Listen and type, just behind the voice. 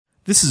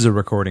This is a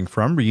recording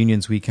from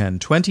Reunions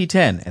Weekend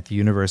 2010 at the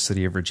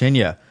University of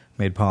Virginia,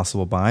 made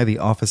possible by the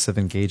Office of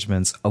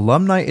Engagement's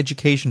Alumni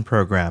Education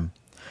Program.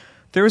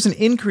 There is an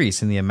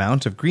increase in the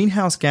amount of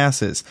greenhouse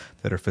gases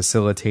that are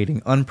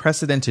facilitating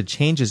unprecedented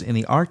changes in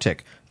the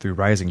Arctic through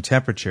rising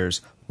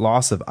temperatures,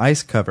 loss of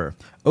ice cover,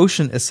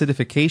 ocean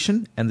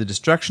acidification, and the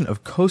destruction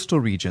of coastal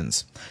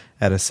regions.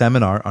 At a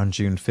seminar on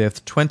June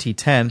 5,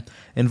 2010,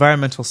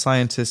 environmental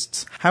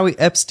scientists Howie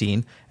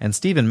Epstein and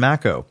Stephen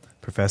Macko,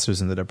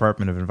 professors in the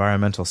Department of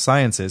Environmental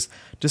Sciences,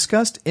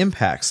 discussed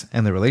impacts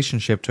and the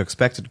relationship to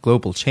expected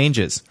global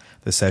changes.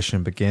 The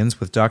session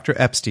begins with Dr.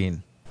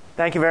 Epstein.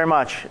 Thank you very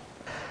much.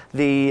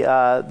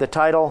 The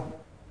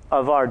title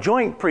of our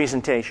joint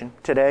presentation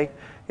today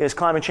is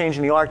Climate Change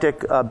in the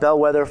Arctic,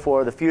 Bellwether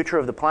for the Future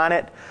of the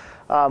Planet.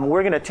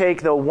 We're going to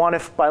take the one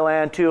if by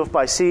land, two if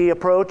by sea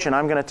approach, and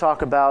I'm going to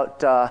talk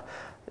about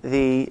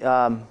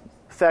the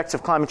effects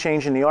of climate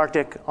change in the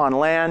Arctic on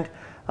land.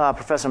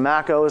 Professor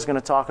Macko is going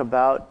to talk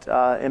about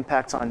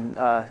impacts on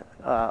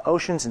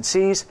oceans and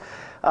seas.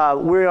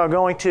 We are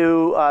going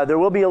to, there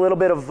will be a little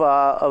bit of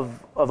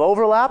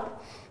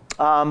overlap,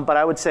 but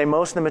I would say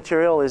most of the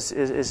material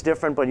is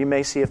different, but you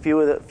may see a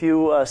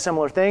few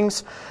similar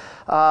things.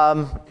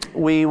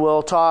 We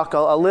will talk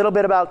a little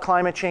bit about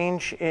climate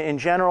change in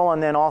general,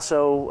 and then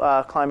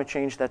also climate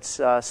change that's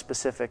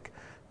specific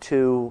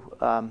to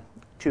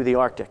the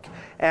Arctic.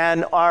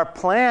 And our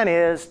plan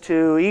is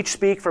to each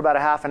speak for about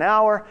a half an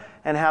hour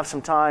and have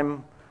some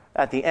time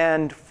at the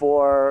end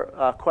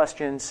for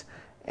questions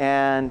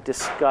and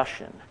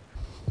discussion.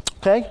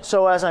 Okay,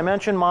 so as I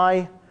mentioned,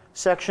 my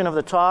section of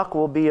the talk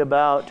will be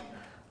about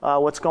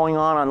what's going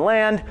on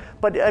land.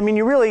 But I mean,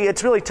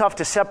 it's really tough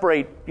to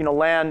separate,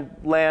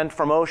 land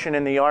from ocean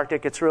in the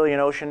Arctic. It's really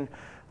an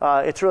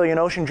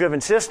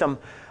ocean-driven system.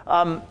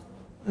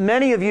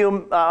 Many of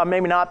you may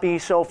not be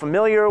so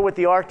familiar with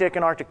the Arctic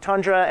and Arctic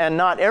tundra, and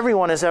not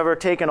everyone has ever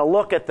taken a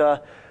look at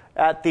the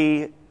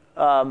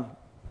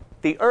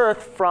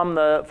Earth from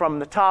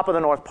the top of the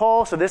North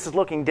Pole. So this is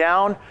looking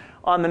down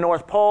on the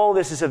North Pole.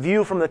 This is a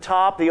view from the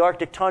top, the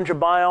Arctic tundra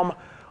biome.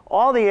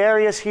 All the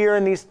areas here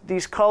in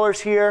these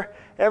colors here,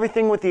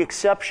 everything with the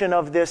exception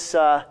of this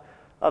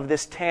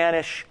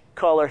tannish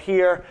color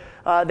here,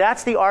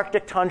 that's the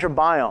Arctic tundra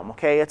biome.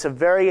 Okay, it's a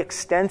very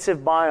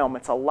extensive biome.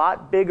 It's a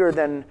lot bigger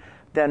than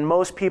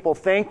most people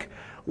think.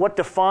 What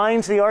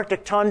defines the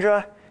Arctic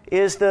tundra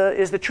is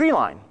the tree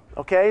line.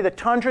 Okay, the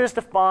tundra is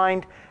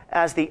defined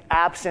as the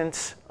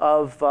absence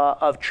of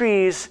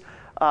trees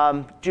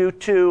due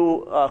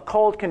to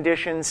cold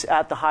conditions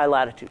at the high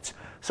latitudes.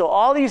 So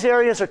all these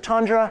areas are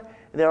tundra.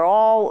 They're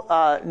all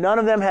none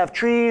of them have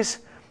trees.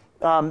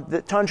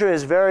 The tundra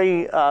is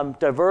very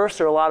diverse.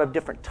 There are a lot of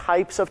different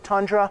types of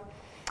tundra.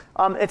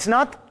 It's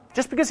not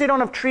just because they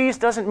don't have trees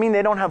doesn't mean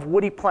they don't have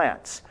woody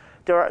plants.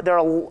 There are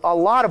a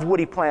lot of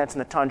woody plants in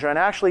the tundra, and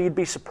actually you'd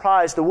be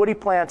surprised. The woody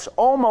plants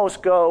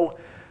almost go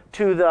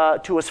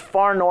to as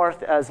far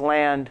north as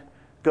land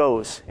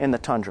goes in the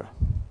tundra.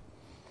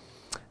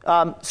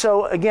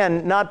 So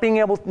again, not being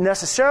able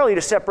necessarily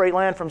to separate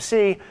land from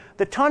sea,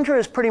 the tundra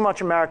is pretty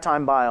much a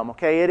maritime biome.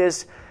 Okay, it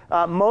is.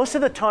 Most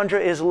of the tundra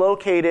is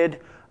located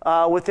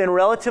within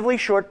relatively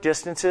short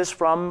distances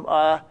from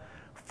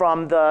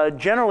the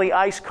generally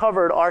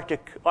ice-covered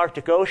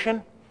Arctic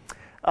Ocean.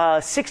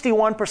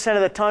 61%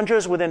 of the tundra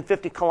is within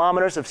 50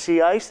 kilometers of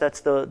sea ice. That's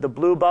the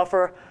blue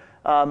buffer.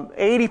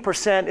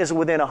 80% is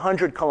within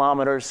 100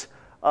 kilometers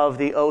of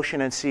the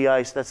ocean and sea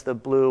ice. That's the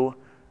blue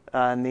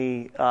and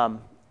the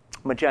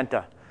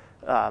magenta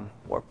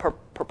or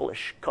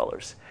purplish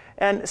colors.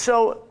 And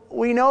so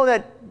we know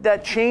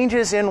that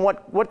changes in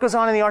what goes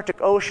on in the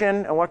Arctic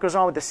Ocean and what goes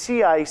on with the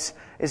sea ice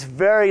is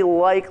very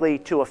likely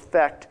to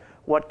affect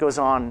what goes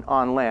on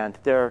land.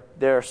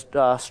 They're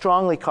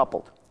strongly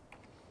coupled.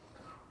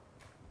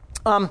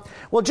 I'm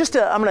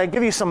going to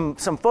give you some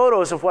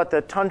photos of what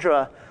the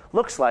tundra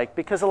looks like,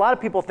 because a lot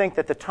of people think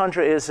that the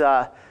tundra is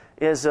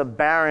a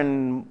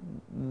barren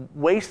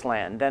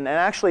wasteland, and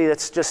actually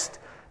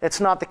it's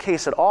not the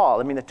case at all.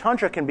 I mean, the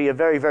tundra can be a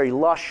very, very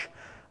lush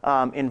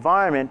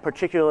environment,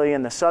 particularly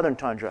in the southern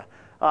tundra.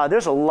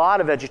 There's a lot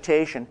of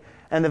vegetation,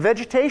 and the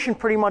vegetation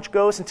pretty much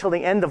goes until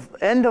the end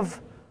of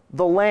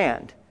the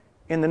land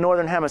in the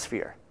northern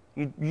hemisphere.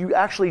 You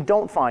actually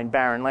don't find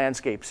barren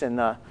landscapes in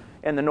the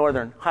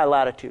northern high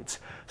latitudes.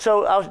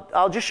 So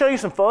I'll just show you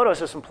some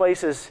photos of some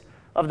places,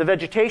 of the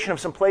vegetation of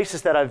some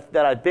places that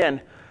I've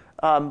been.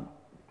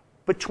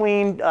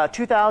 Between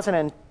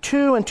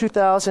 2002 and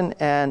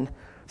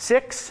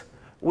 2006,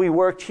 we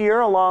worked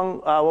here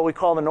along what we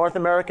call the North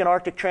American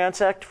Arctic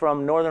Transect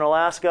from northern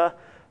Alaska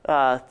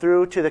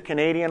through to the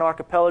Canadian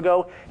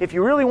archipelago. If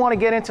you really want to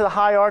get into the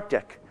high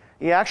Arctic,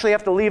 you actually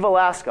have to leave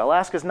Alaska.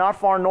 Alaska's not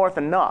far north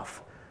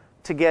enough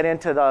to get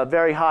into the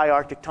very high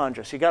Arctic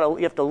tundra. So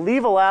you have to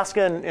leave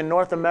Alaska in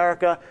North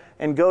America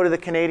and go to the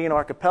Canadian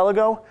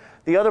archipelago.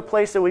 The other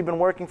place that we've been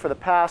working for the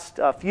past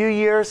few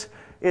years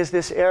is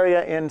this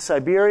area in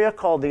Siberia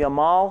called the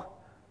Yamal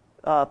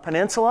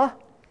Peninsula.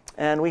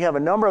 And we have a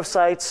number of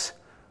sites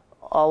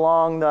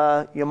along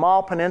the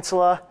Yamal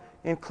Peninsula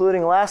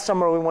including last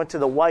summer we went to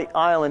the White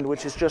Island,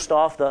 which is just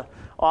off the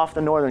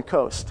northern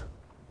coast.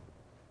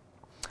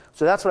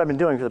 So that's what I've been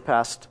doing for the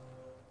past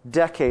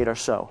decade or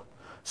so.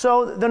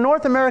 So the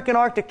North American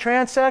Arctic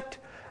transect,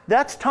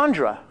 that's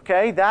tundra,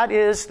 okay? That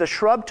is the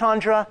shrub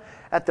tundra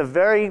at the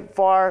very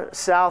far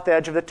south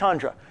edge of the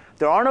tundra.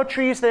 There are no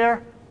trees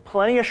there,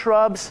 plenty of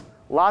shrubs,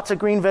 lots of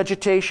green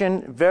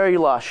vegetation, very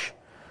lush.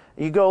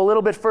 You go a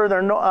little bit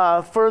further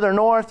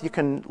north, you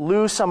can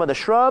lose some of the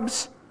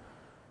shrubs.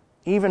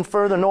 Even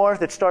further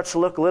north, it starts to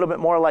look a little bit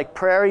more like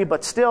prairie,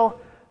 but still,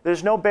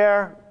 there's no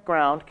bare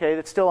ground, okay?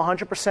 It's still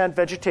 100%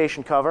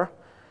 vegetation cover.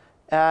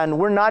 And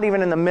we're not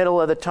even in the middle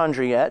of the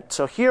tundra yet.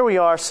 So here we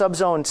are,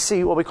 subzone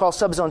C. What we call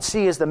subzone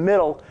C is the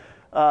middle,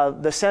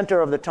 the center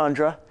of the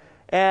tundra.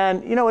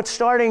 And, it's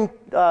starting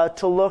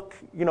to look,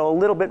 a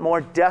little bit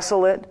more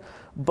desolate,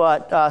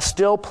 but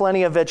still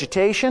plenty of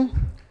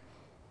vegetation.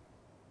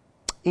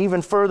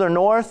 Even further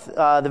north,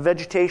 the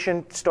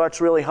vegetation starts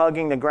really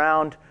hugging the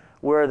ground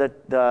where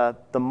the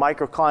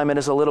microclimate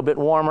is a little bit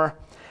warmer.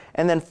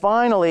 And then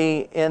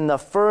finally, in the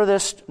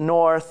furthest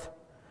north,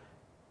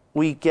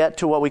 we get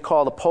to what we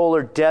call the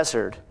polar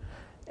desert.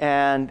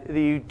 And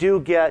you do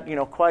get,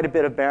 quite a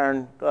bit of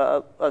barren,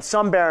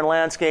 some barren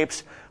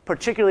landscapes,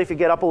 particularly if you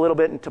get up a little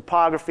bit in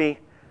topography.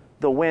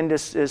 The wind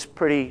is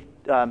pretty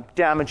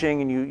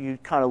damaging, and you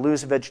kind of lose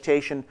the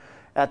vegetation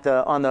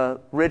on the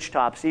ridge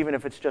tops, even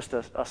if it's just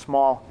a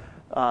small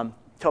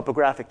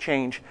topographic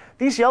change.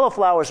 These yellow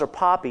flowers are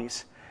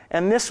poppies.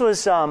 And this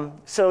was,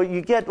 so you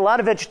get a lot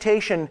of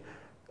vegetation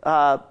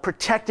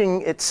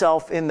protecting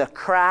itself in the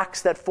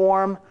cracks that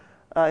form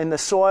in the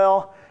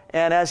soil,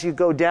 and as you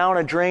go down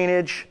a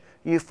drainage,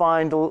 you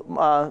find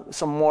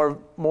some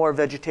more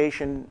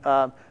vegetation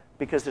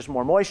because there's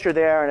more moisture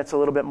there, and it's a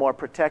little bit more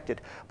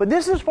protected. But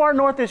this is as far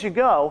north as you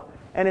go,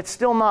 and it's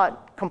still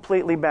not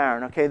completely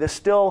barren. Okay, there's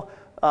still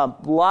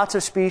lots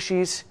of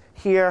species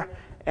here,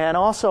 and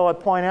also I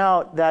point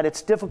out that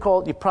it's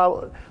difficult.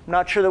 I'm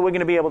not sure that we're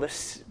going to be able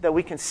that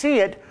we can see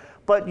it,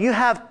 but you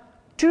have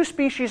two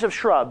species of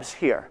shrubs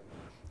here.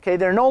 Okay,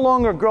 they're no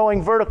longer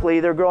growing vertically,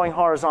 they're growing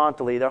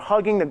horizontally. They're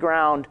hugging the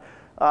ground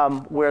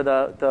where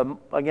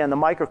again, the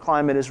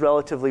microclimate is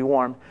relatively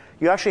warm.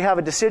 You actually have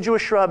a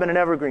deciduous shrub and an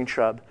evergreen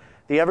shrub.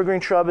 The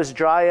evergreen shrub is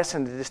dryas,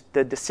 and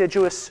the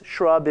deciduous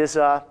shrub is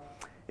a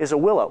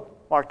willow,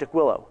 Arctic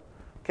willow.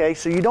 Okay,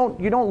 so you don't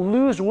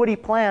lose woody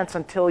plants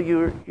until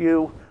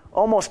you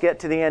almost get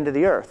to the end of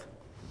the earth.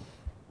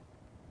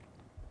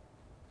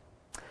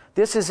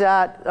 This is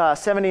at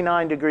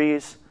 79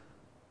 degrees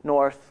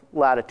north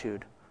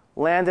latitude.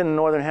 Land in the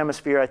northern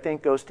hemisphere, I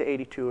think, goes to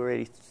 82 or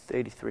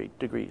 83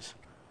 degrees.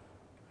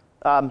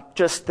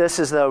 This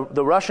is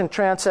the Russian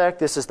transect.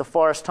 This is the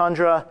forest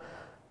tundra.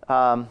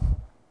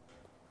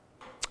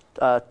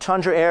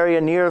 Tundra area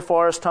near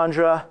forest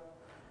tundra,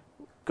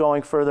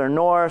 going further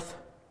north.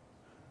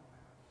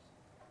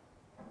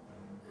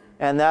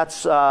 And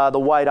that's the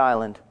White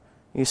Island.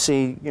 You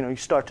see, you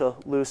start to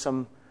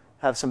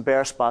have some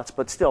bare spots,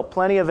 but still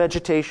plenty of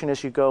vegetation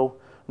as you go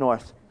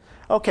north.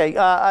 Okay,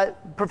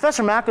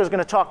 Professor Macko is going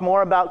to talk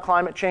more about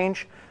climate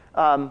change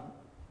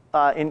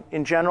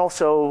in general,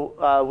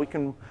 so we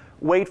can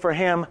wait for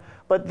him.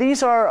 But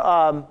these are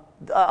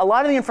a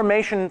lot of the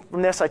information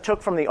from this I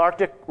took from the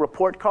Arctic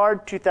Report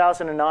Card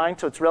 2009,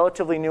 so it's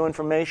relatively new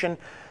information.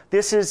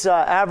 This is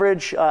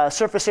average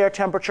surface air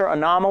temperature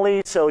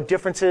anomaly, so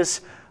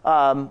differences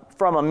from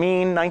a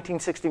mean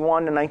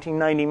 1961 to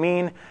 1990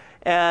 mean.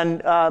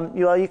 And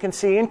you can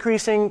see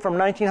increasing from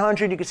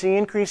 1900, you can see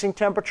increasing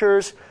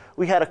temperatures.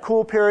 We had a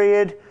cool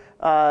period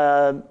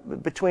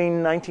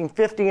between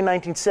 1950 and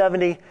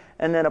 1970,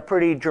 and then a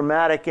pretty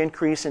dramatic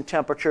increase in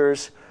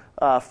temperatures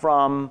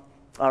from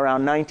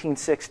around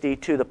 1960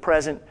 to the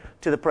present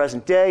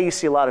day. You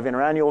see a lot of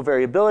interannual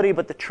variability,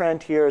 but the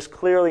trend here is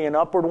clearly an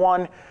upward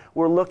one.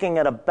 We're looking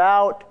at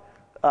about,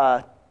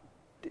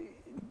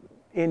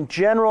 in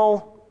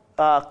general,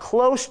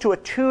 close to a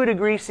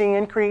 2-degree C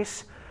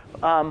increase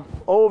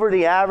over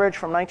the average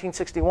from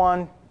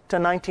 1961 to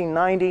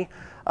 1990.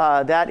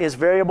 That is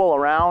variable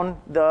around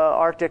the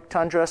Arctic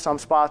tundra. Some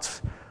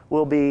spots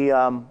will be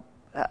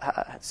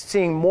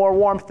seeing more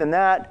warmth than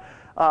that.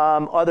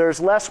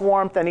 Others less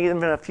warmth, and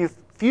even a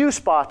few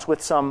spots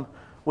with some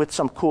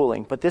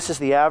cooling. But this is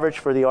the average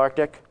for the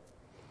Arctic.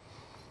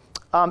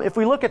 If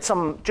we look at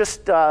some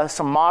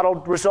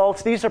modeled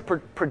results, these are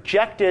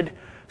projected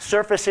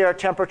surface air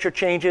temperature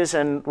changes,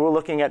 and we're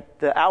looking at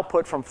the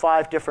output from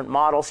 5 different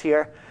models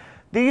here.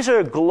 These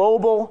are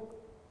global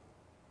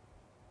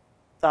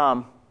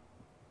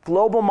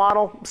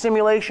model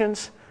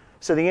simulations.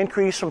 So the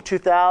increase from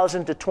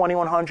 2000 to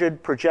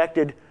 2100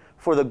 projected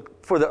for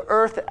the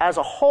Earth as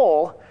a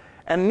whole,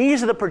 and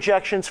these are the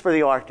projections for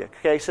the Arctic.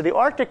 Okay, so the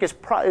Arctic is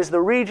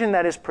the region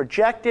that is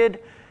projected.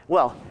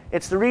 Well,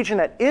 it's the region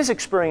that is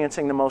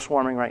experiencing the most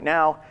warming right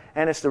now,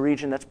 and it's the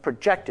region that's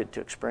projected to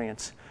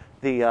experience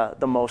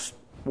the most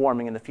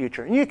warming in the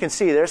future. And you can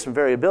see there's some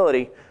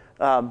variability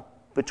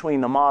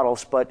between the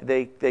models, but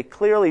they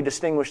clearly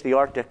distinguish the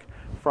Arctic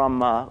from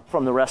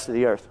the rest of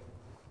the Earth.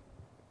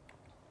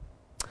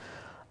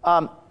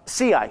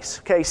 sea ice.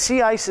 Okay,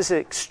 sea ice is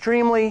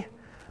extremely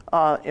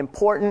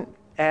important,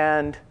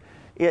 and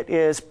it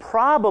is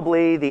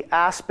probably the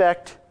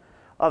aspect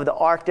of the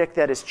Arctic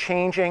that is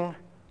changing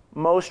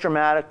most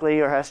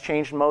dramatically, or has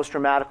changed most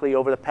dramatically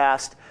over the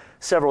past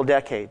several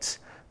decades.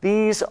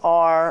 These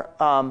are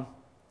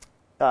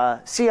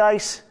sea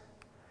ice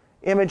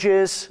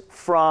images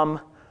from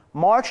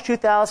March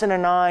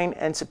 2009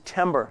 and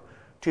September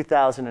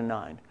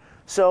 2009.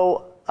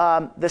 So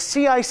the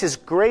sea ice is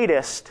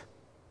greatest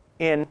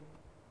in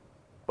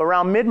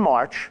around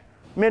mid-March.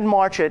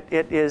 Mid-March it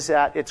is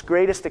at its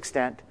greatest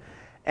extent,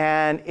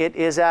 and it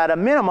is at a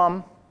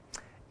minimum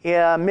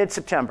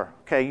mid-September.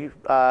 Okay,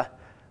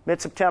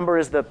 mid-September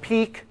is the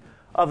peak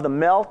of the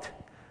melt.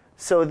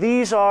 So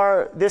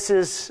this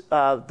is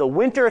the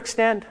winter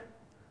extent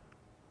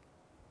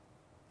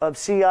of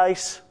sea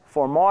ice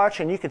for March,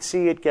 and you can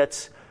see it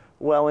gets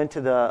well into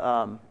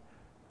the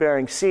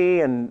Bering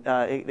Sea, and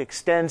it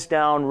extends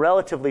down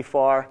relatively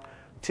far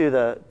to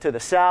the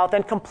south,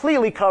 and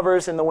completely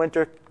covers in the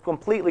winter,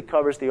 completely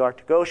covers the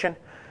Arctic Ocean.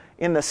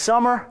 In the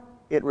summer,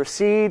 it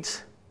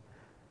recedes.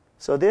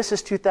 So this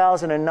is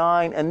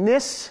 2009, and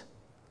this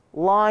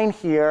line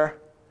here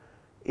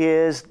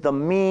is the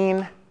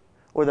mean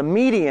or the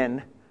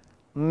median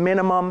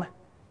minimum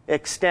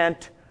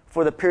extent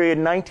for the period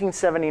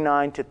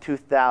 1979 to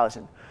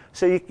 2000.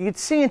 So you could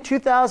see in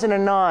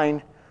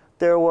 2009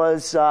 there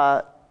was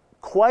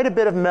quite a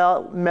bit of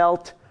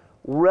melt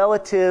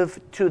relative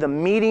to the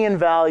median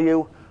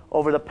value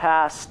over the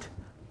past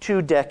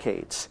 2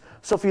 decades.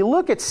 So if you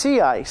look at sea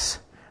ice,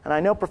 and I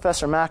know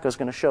Professor Macco is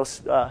going to show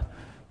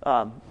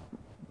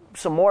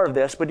some more of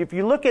this, but if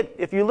you look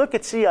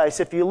at sea ice,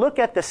 if you look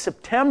at the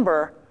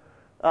September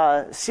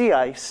sea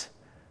ice,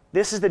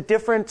 this is the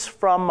difference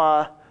from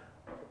the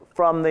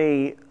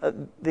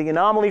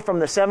anomaly from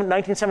the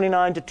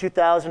 1979 to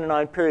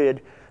 2009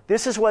 period.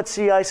 This is what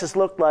sea ice has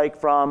looked like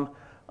from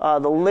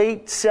the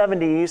late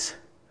 70s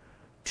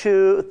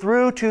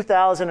through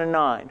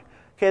 2009.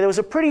 Okay, there was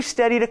a pretty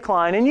steady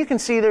decline, and you can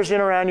see there's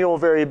interannual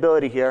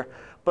variability here,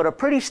 but a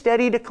pretty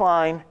steady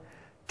decline.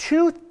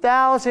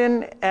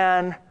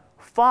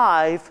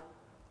 2005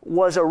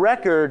 was a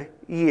record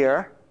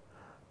year,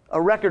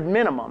 a record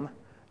minimum.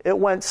 It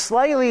went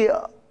slightly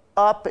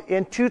up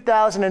in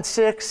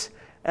 2006,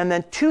 and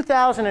then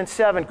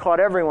 2007 caught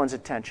everyone's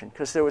attention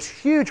because there was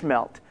huge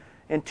melt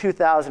in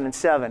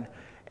 2007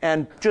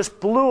 and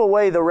just blew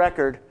away the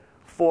record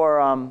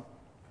for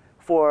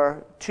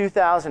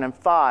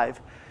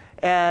 2005.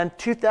 And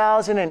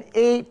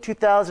 2008,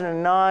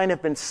 2009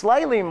 have been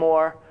slightly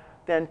more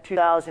than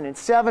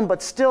 2007,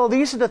 but still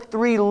these are the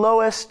 3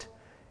 lowest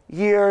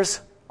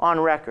years on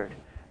record.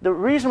 The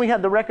reason we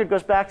had the record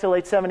goes back to the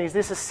late 70s.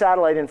 This is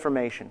satellite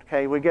information.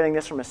 Okay, we're getting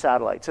this from a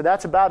satellite, so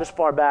that's about as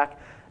far back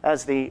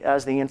as the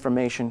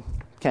information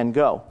can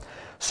go.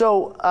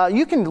 So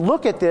you can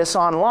look at this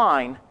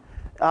online,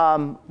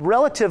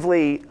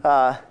 relatively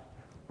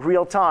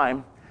real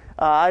time.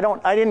 I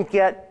didn't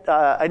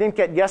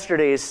get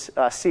yesterday's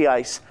sea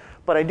ice,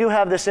 but I do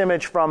have this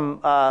image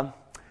from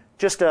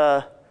just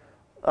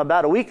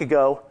about a week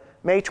ago,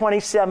 May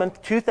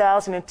 27th,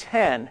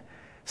 2010.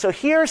 So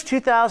here's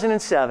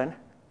 2007.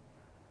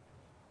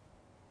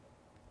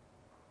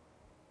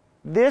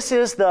 This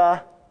is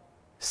the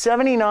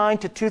 79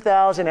 to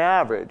 2000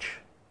 average.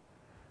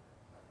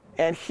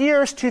 And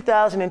here's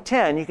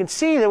 2010. You can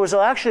see there was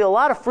actually a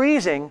lot of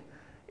freezing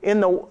in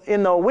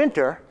the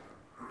winter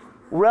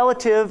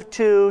relative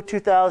to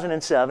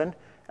 2007.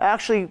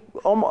 Actually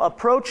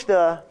approached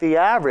the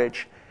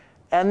average,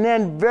 and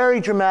then very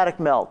dramatic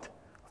melt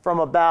from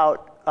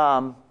about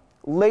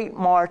late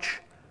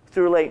March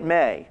through late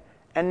May.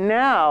 And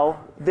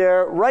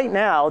right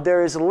now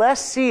there is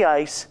less sea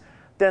ice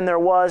than there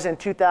was in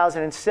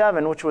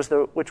 2007, which was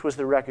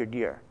the record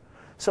year.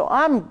 So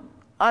I'm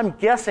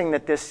guessing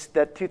that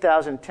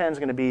 2010 is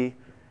going to be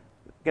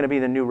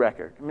the new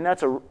record. I mean,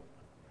 that's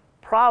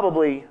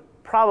probably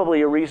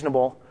a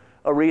reasonable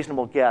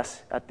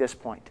guess at this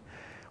point.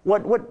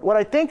 What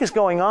I think is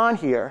going on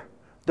here,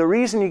 the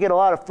reason you get a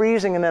lot of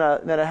freezing and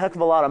then a heck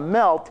of a lot of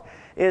melt,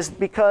 is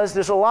because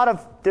there's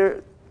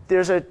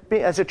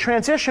a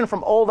transition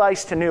from old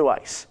ice to new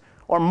ice,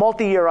 or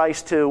multi-year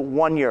ice to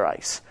one-year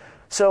ice.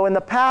 So in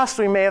the past,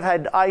 we may have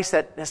had ice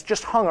that has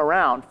just hung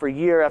around for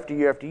year after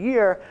year after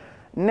year.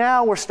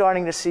 Now we're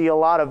starting to see a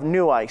lot of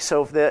new ice.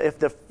 So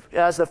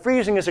as the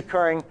freezing is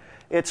occurring,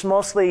 it's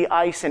mostly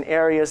ice in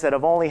areas that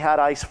have only had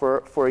ice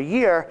for a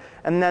year,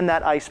 and then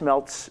that ice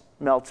melts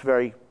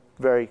very,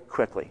 very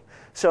quickly.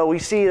 So we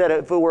see that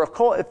if we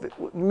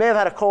may have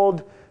had a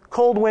cold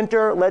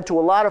winter, led to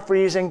a lot of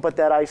freezing, but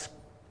that ice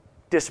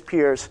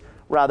disappears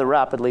rather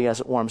rapidly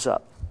as it warms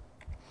up.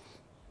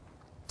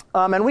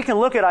 And we can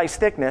look at ice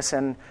thickness,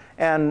 and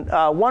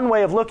one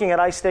way of looking at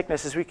ice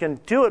thickness is we can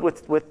do it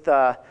with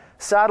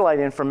satellite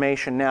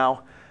information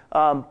now,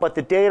 but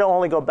the data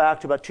only go back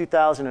to about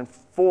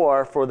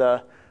 2004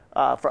 for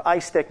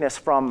ice thickness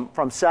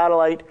from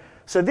satellite.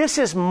 So this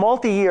is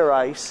multi-year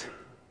ice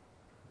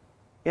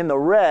in the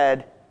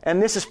red,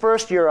 and this is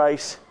first-year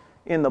ice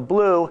in the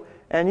blue.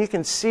 And you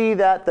can see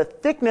that the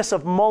thickness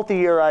of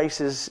multi-year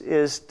ice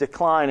is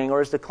declining, or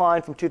has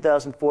declined from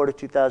 2004 to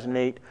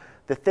 2008.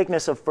 The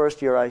thickness of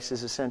first-year ice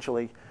is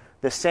essentially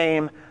the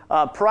same.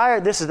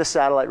 This is the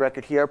satellite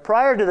record here.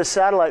 Prior to the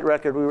satellite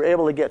record, we were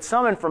able to get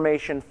some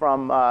information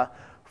from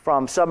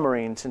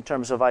submarines in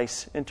terms of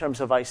ice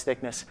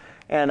thickness.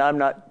 And I'm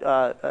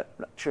not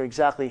sure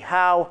exactly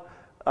how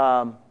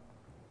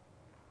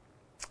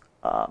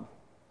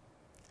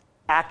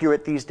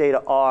accurate these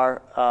data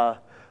are,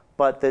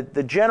 but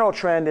the general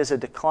trend is a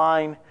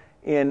decline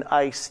in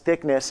ice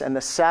thickness, and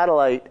the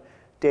satellite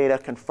data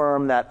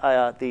confirm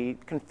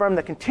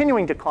the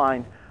continuing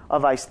decline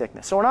of ice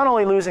thickness. So we're not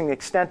only losing the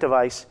extent of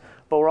ice,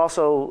 but we're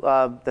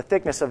also the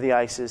thickness of the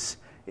ice is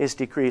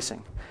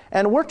decreasing.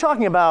 And we're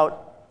talking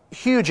about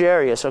huge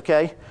areas,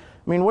 okay?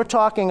 I mean, we're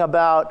talking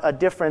about a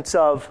difference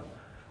of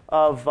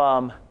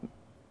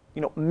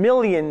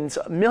millions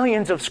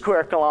of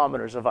square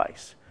kilometers of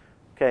ice,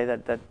 okay,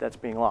 that's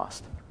being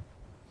lost.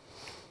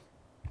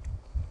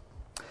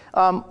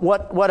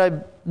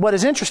 What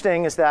is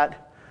interesting is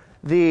that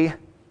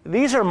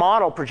these are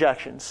model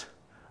projections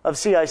of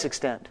sea ice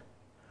extent.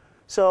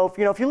 So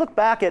if you look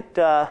back at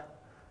the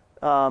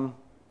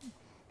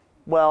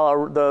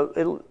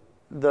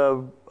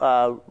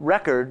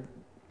record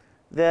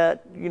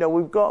that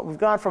we've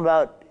gone from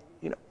about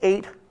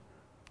 8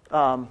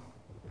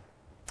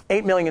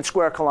 million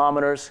square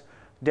kilometers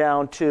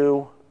down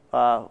to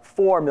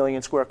 4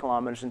 million square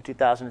kilometers in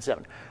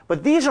 2007.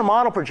 But these are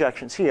model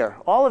projections here.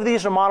 All of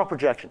these are model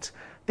projections.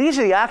 These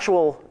are the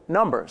actual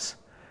numbers.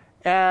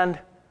 And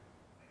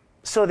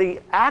so the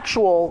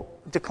actual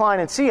decline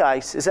in sea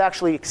ice is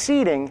actually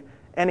exceeding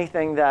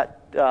anything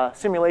that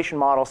simulation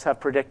models have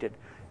predicted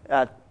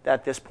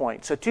at this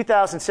point. So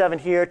 2007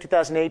 here,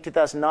 2008,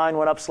 2009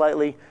 went up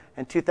slightly,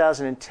 and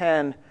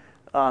 2010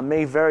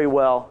 may very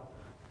well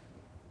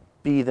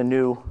be the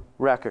new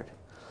record.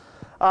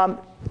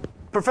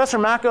 Professor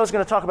Macko is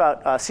going to talk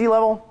about sea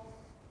level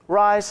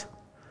rise.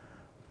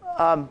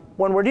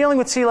 When we're dealing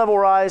with sea level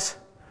rise,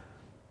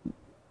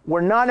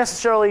 we're not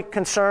necessarily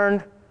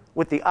concerned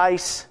with the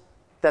ice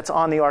that's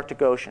on the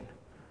Arctic Ocean.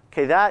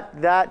 Okay,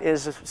 that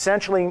is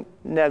essentially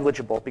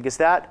negligible because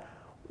that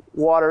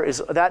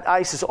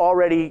ice is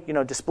already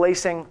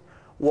displacing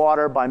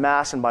water by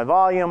mass and by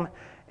volume,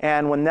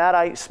 and when that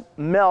ice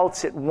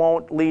melts, it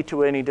won't lead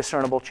to any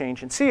discernible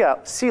change in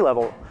sea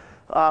level.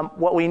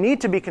 What we need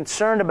to be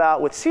concerned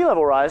about with sea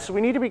level rise is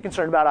we need to be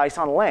concerned about ice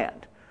on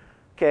land.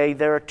 Okay,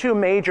 there are two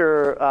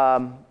major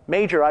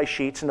ice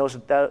sheets, and those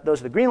are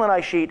the Greenland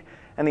ice sheet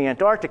and the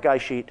Antarctic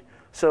ice sheet.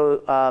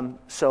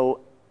 So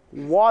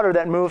water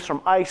that moves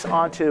from ice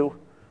onto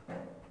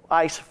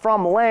ice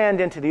from land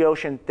into the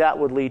ocean, that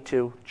would lead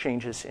to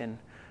changes in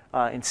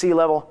sea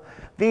level.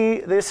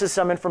 This is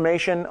some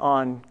information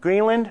on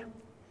Greenland,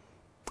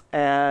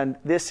 and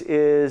these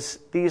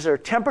are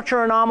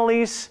temperature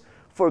anomalies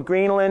for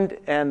Greenland,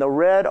 and the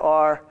red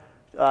are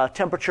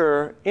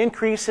temperature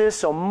increases.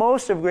 So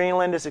most of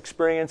Greenland is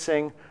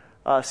experiencing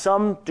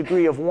some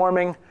degree of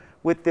warming,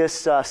 with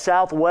this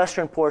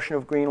southwestern portion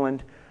of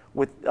Greenland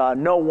with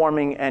no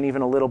warming and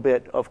even a little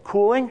bit of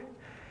cooling.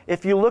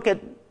 If you look at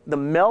the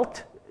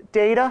melt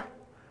data,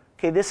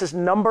 okay, this is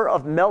number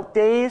of melt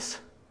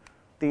days,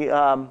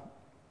 the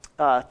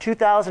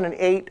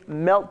 2008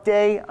 melt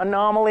day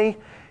anomaly,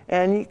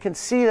 and you can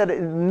see that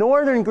in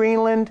northern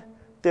Greenland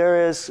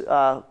there is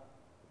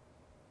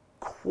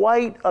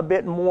quite a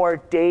bit more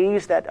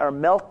days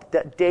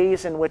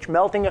days in which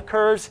melting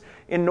occurs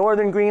in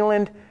northern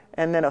Greenland,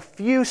 and then a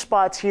few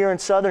spots here in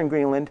southern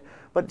Greenland.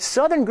 But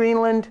southern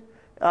Greenland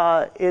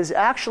is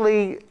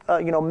actually,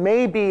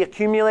 may be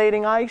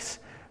accumulating ice,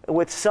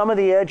 with some of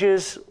the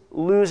edges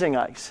losing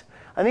ice.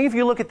 I think if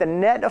you look at the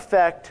net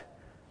effect,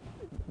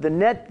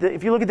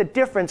 if you look at the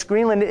difference,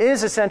 Greenland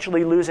is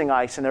essentially losing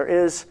ice, and there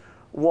is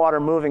water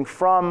moving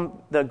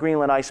from the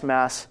Greenland ice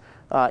mass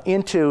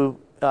into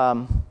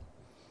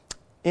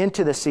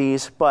the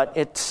seas, but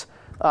it's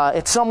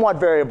somewhat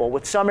variable,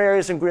 with some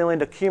areas in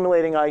Greenland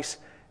accumulating ice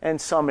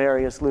and some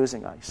areas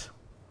losing ice.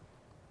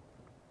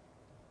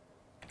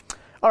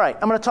 All right,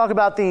 I'm going to talk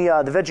about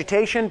the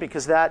vegetation,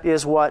 because that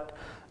is what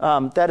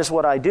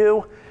I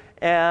do.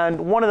 And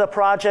one of the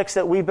projects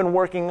that we've been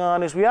working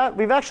on is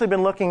we've actually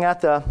been looking at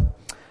the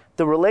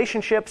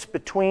relationships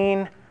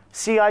between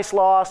sea ice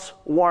loss,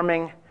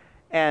 warming,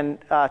 and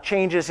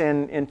changes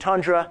in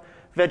tundra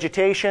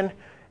vegetation.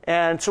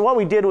 And so what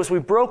we did was we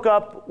broke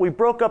up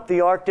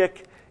the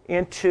Arctic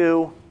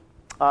into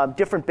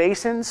different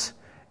basins,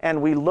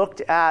 and we looked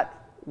at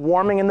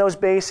warming in those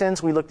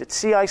basins, we looked at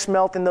sea ice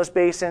melt in those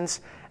basins,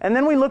 and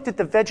then we looked at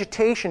the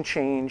vegetation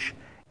change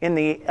in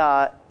the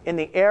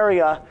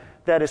area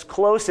that is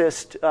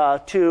closest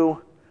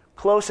to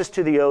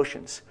the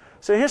oceans.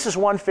 So this is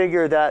one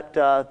figure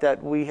that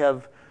we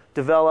have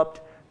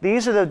developed.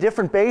 These are the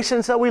different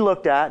basins that we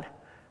looked at.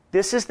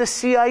 This is the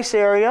sea ice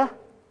area.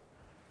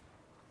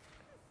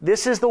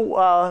 This is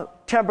the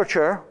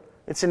temperature.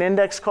 It's an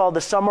index called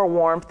the summer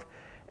warmth.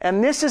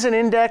 And this is an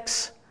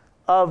index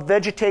of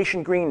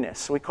vegetation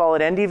greenness. We call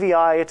it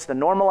NDVI. It's the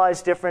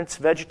normalized difference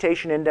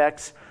vegetation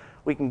index.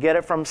 We can get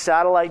it from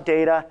satellite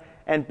data.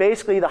 And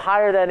basically, the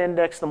higher that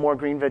index, the more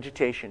green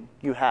vegetation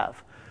you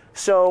have.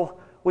 So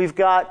we've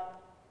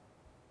got,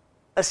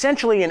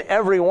 essentially in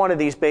every one of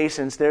these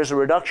basins, there's a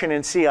reduction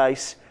in sea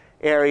ice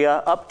area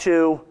up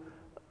to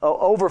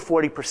over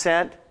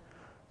 40%.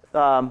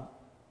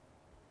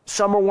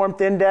 Summer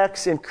warmth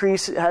index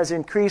has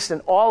increased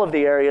in all of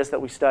the areas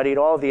that we studied,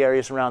 all of the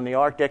areas around the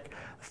Arctic.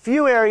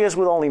 Few areas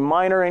with only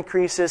minor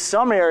increases,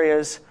 some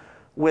areas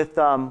with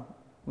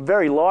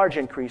very large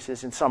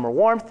increases in summer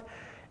warmth.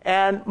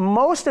 And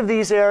most of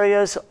these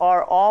areas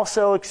are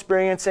also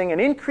experiencing an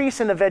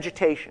increase in the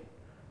vegetation.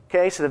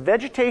 Okay, so the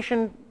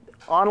vegetation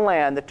on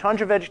land, the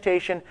tundra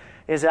vegetation,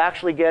 is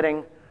actually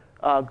getting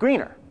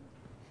greener.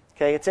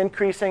 Okay, it's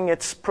increasing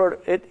its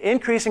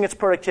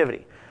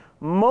productivity.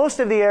 Most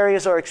of the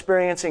areas are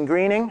experiencing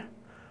greening,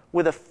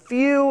 with a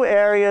few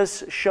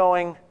areas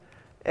showing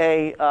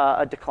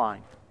a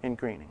decline in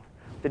greening.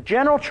 The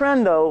general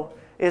trend, though,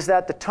 is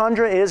that the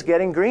tundra is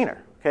getting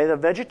greener. Okay, the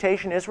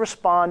vegetation is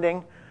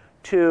responding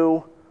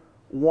to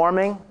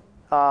warming,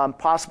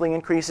 possibly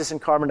increases in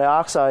carbon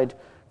dioxide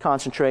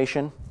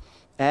concentration,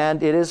 and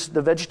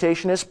the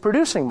vegetation is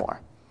producing more.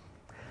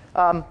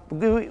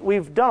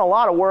 We've done a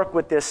lot of work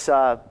with this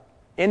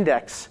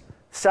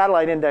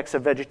satellite index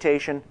of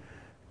vegetation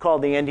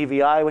called the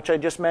NDVI, which I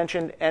just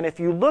mentioned. And if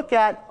you look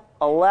at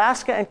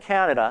Alaska and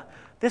Canada,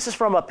 this is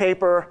from a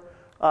paper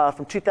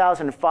from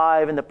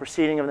 2005 in the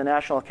Proceeding of the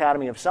National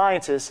Academy of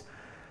Sciences.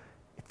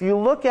 If you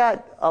look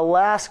at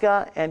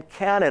Alaska and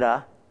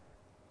Canada,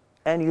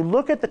 and you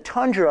look at the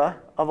tundra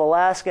of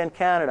Alaska and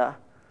Canada,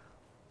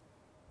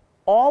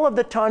 all of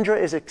the tundra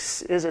is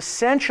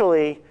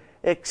essentially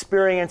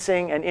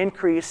experiencing an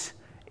increase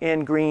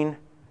in green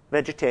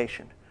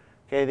vegetation.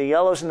 Okay, the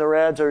yellows and the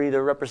reds are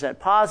either represent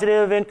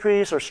positive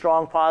increase or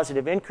strong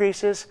positive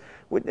increases.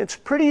 It's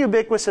pretty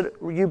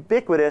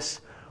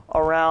ubiquitous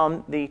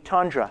around the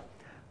tundra.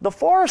 The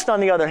forest, on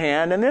the other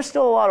hand, and there's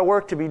still a lot of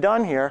work to be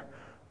done here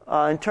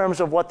in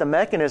terms of what the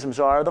mechanisms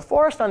are, the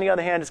forest, on the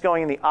other hand, is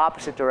going in the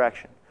opposite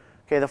direction.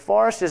 Okay, the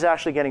forest is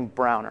actually getting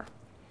browner.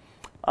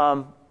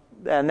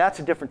 And that's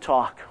a different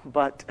talk.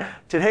 But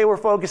today we're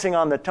focusing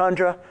on the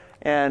tundra,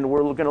 and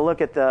we're going to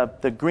look at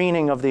the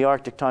greening of the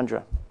Arctic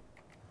tundra.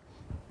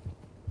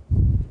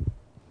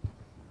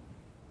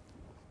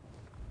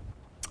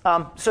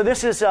 So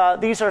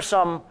these are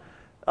some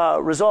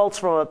results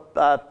from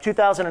a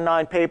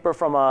 2009 paper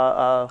from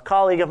a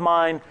colleague of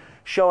mine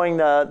showing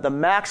the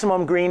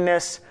maximum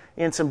greenness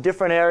in some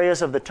different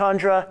areas of the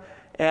tundra.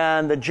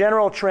 And the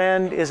general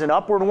trend is an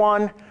upward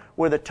one,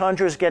 where the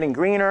tundra is getting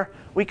greener.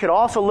 We could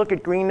also look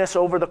at greenness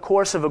over the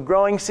course of a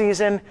growing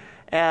season,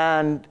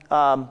 and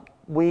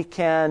we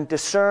can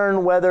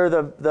discern whether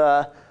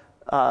the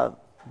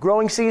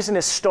growing season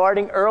is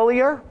starting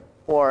earlier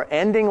or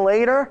ending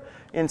later.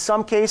 In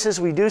some cases,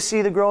 we do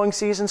see the growing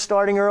season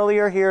starting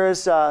earlier. Here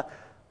is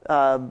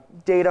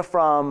data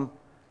from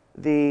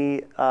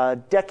the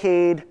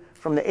decade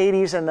from the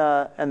 80s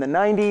and the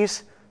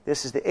 90s.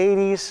 This is the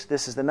 80s,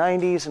 this is the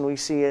 90s, and we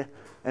see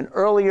an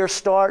earlier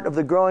start of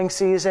the growing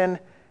season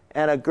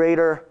and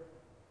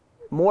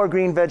more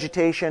green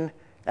vegetation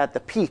at the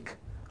peak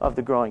of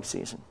the growing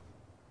season.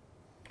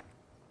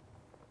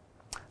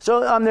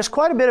 So there's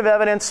quite a bit of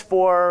evidence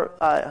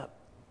for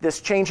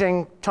this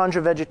changing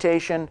tundra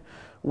vegetation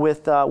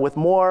with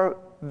more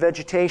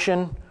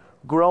vegetation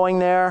growing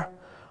there.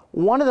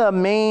 One of the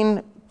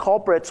main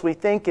culprits, we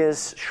think,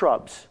 is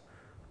shrubs.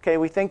 Okay,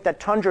 we think that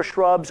tundra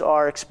shrubs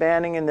are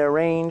expanding in their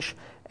range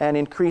and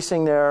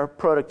increasing their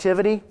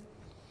productivity.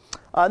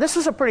 This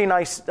is a pretty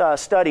nice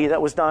study that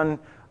was done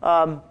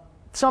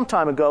some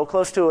time ago,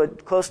 close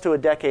to a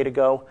decade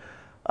ago.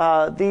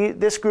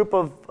 This group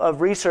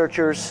of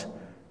researchers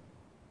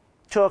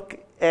found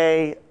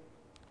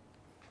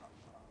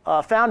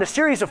a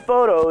series of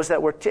photos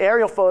that were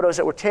aerial photos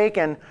that were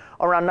taken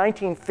around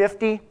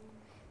 1950,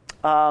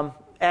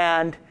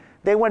 and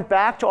they went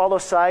back to all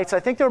those sites.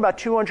 I think there were about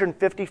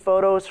 250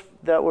 photos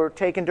that were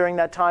taken during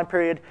that time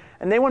period,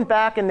 and they went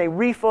back and they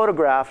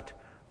rephotographed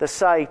the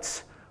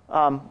sites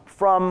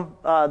from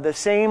the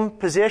same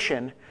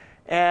position,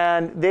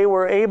 and they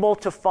were able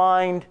to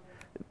find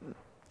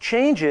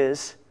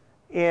changes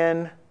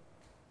in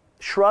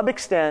shrub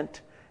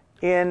extent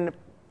in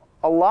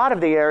a lot of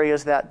the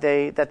areas that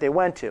they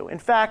went to. In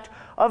fact,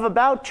 of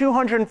about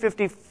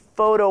 250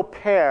 photo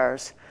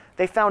pairs,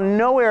 they found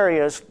no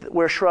areas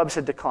where shrubs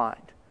had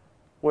declined,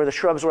 where the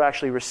shrubs were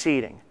actually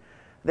receding.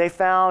 They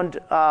found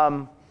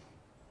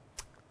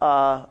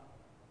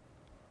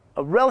a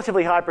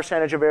relatively high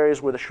percentage of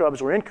areas where the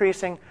shrubs were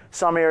increasing,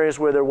 some areas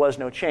where there was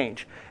no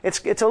change.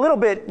 It's a little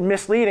bit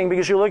misleading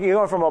because you're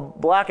going from a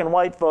black and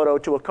white photo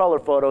to a color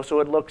photo,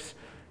 so it looks,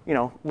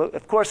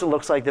 of course it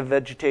looks like the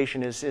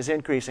vegetation is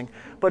increasing.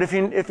 But if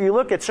you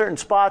look at certain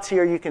spots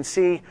here, you can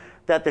see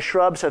that the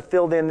shrubs have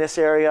filled in this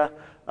area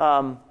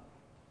of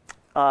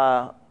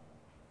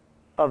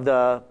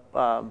the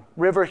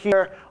river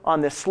here. On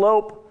this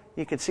slope,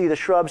 you can see the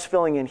shrubs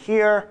filling in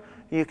here.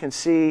 You can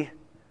see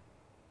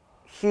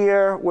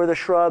here where the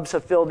shrubs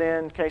have filled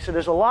in. Okay, so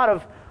there's a lot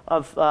of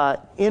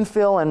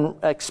infill and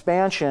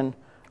expansion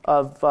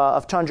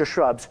of tundra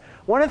shrubs.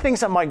 One of the things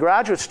that my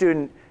graduate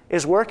student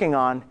is working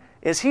on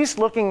is he's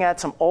looking at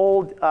some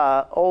old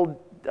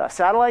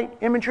satellite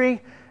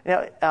imagery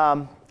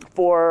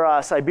for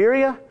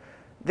Siberia.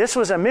 This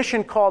was a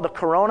mission called the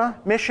Corona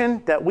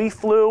mission that we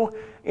flew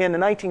in the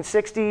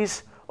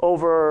 1960s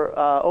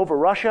over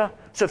Russia.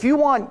 So if you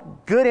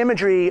want good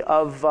imagery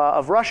of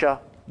Russia,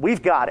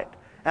 we've got it.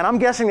 And I'm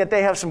guessing that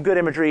they have some good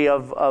imagery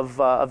of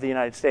the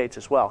United States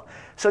as well.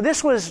 So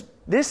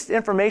this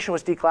information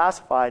was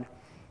declassified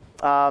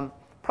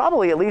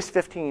probably at least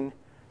 15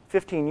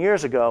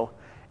 years ago.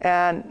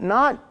 And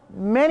not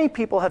many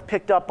people have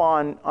picked up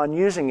on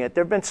using it.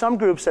 There have been some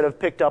groups that have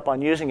picked up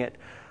on using it.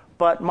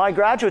 But my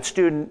graduate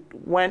student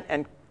went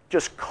and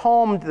just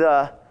combed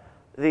the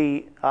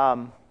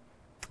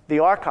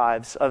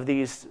archives of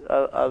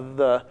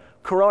the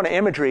Corona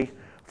imagery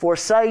for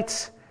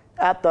sites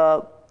at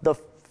the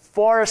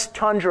forest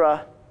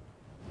tundra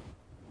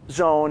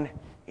zone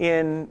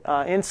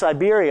in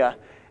Siberia.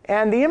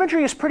 And the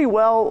imagery is pretty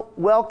well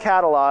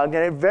cataloged,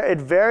 and it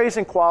varies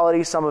in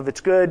quality. Some of it's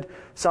good,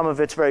 some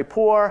of it's very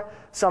poor,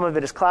 some of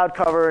it is cloud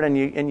covered, and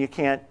you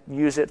can't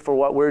use it for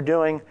what we're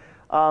doing.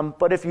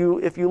 But if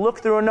you look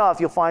through enough,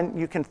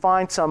 you can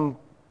find some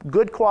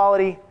good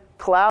quality,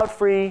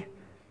 cloud-free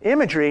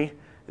imagery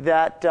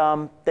that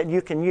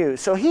you can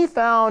use. So he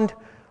found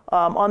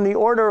on the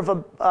order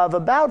of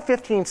about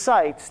 15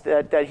 sites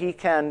that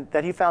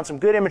he found some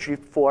good imagery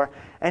for,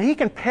 and he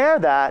can pair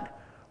that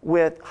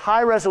with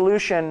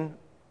high-resolution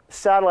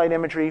satellite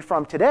imagery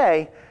from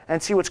today and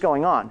see what's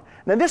going on.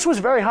 Now, this was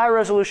very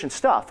high-resolution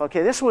stuff.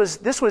 Okay, this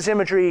was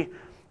imagery.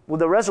 Well,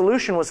 the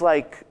resolution was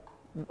like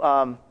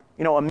a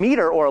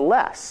meter or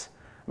less.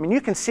 I mean, you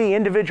can see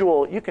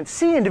individual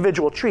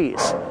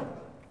trees.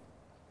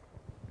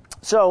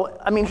 So,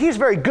 I mean, he's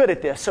very good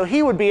at this. So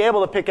he would be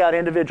able to pick out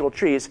individual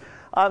trees.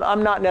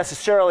 I'm not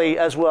necessarily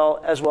as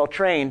well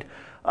trained,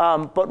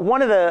 but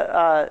one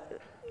of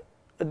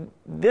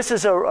this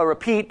is a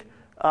repeat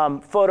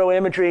photo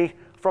imagery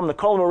from the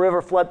Kolyma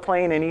River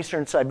floodplain in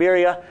eastern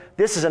Siberia.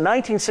 This is a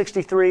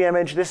 1963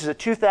 image. This is a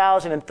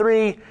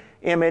 2003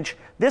 image.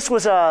 This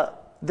was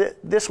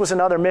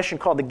another mission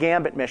called the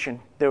Gambit mission.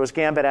 There was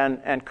Gambit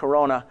and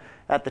Corona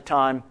at the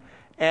time,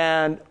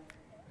 and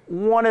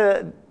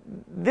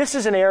this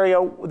is an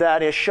area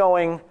that is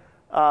showing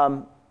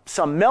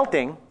some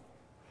melting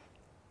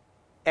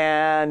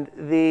and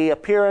the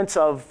appearance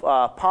of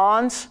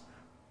ponds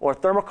or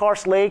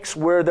thermokarst lakes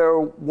where there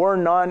were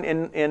none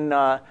in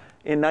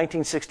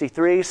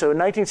 1963. So in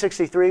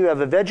 1963, we have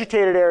a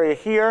vegetated area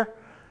here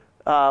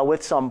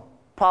with some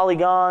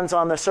polygons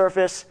on the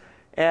surface.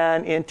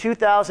 And in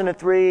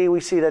 2003, we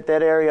see that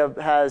area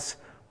has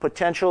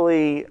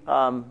potentially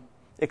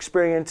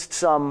experienced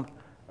some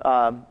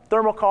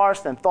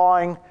thermokarst and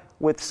thawing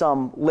with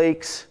some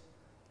lakes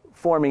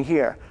forming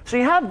here. So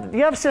you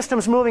have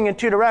systems moving in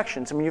two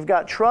directions. I mean, you've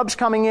got shrubs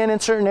coming in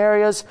certain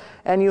areas,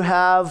 and you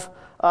have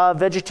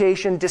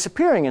vegetation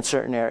disappearing in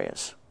certain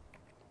areas.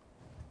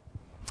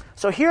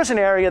 So here's an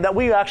area that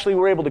we actually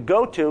were able to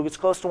go to. It's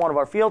close to one of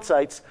our field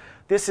sites.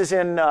 This is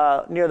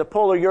near the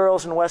polar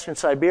Urals in western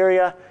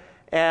Siberia,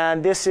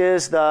 and this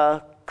is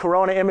the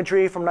Corona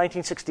imagery from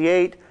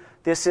 1968.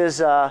 This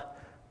is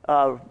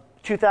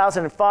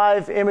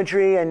 2005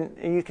 imagery,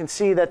 and you can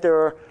see that there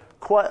are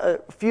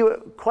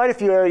quite a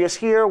few areas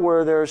here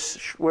where there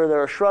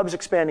are shrubs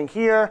expanding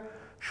here,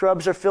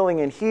 shrubs are filling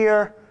in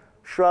here,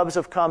 shrubs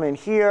have come in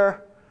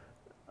here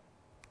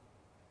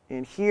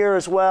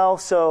as well.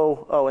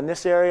 So, in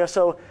this area.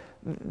 So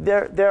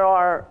there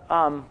are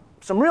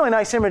some really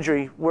nice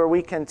imagery where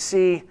we can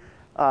see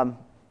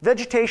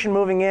vegetation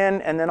moving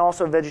in and then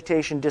also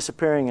vegetation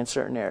disappearing in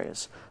certain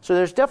areas. So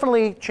there's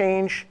definitely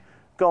change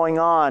going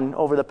on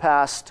over the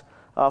past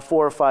 4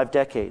 or 5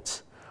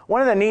 decades. One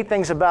of the neat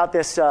things about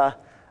this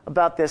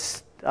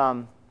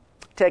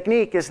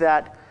technique is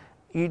that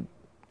you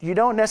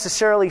don't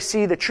necessarily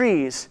see the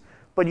trees,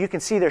 but you can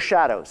see their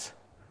shadows.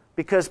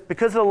 Because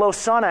of the low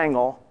sun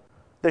angle,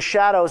 the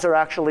shadows are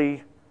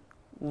actually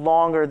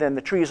longer than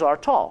the trees are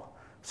tall.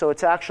 So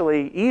it's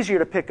actually easier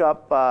to pick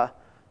up a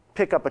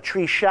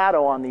tree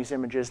shadow on these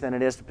images than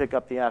it is to pick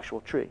up the actual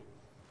tree.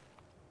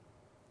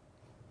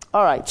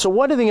 All right, so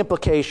what are the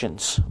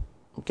implications?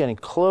 I'm getting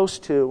close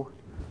to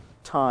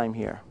time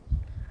here.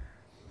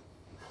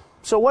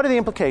 So what are the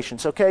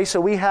implications? Okay,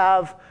 so we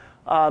have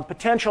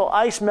potential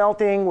ice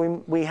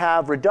melting. We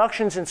have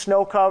reductions in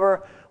snow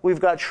cover. We've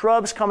got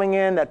shrubs coming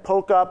in that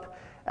poke up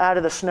out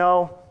of the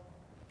snow.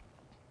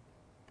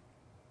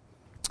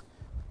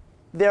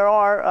 There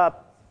are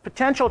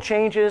potential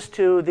changes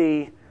to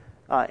the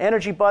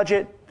energy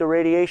budget, the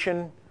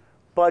radiation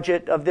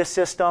budget of this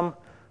system.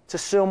 Let's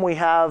assume we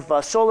have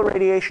solar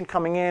radiation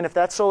coming in. If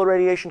that solar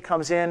radiation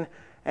comes in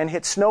and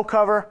hits snow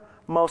cover,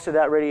 most of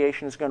that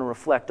radiation is going to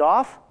reflect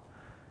off.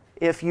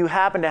 If you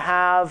happen to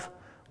have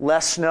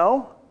less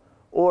snow,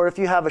 or if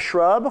you have a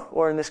shrub,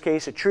 or in this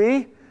case a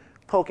tree,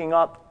 poking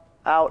up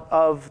out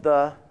of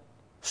the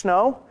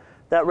snow,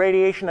 that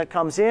radiation that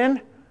comes in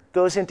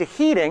goes into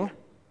heating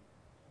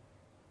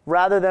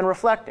rather than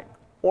reflecting,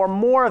 or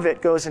more of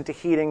it goes into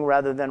heating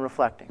rather than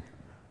reflecting.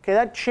 Okay,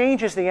 that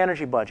changes the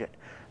energy budget.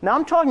 Now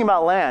I'm talking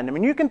about land. I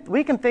mean,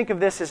 we can think of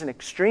this as an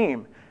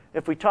extreme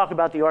if we talk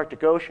about the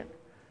Arctic Ocean.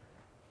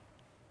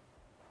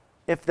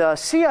 If the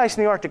sea ice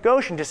in the Arctic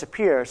Ocean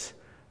disappears,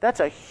 that's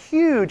a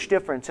huge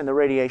difference in the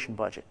radiation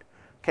budget.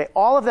 Okay,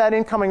 all of that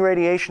incoming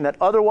radiation that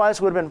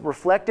otherwise would have been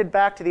reflected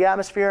back to the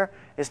atmosphere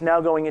is now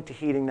going into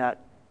heating that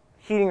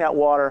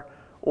water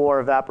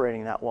or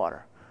evaporating that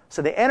water.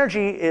 So the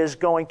energy is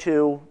going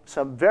to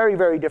some very,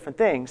 very different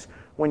things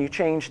when you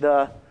change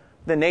the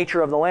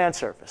nature of the land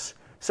surface.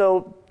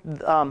 So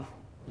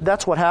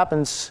that's what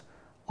happens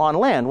on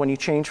land when you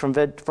change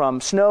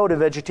from snow to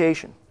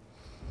vegetation.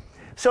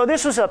 So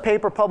this was a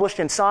paper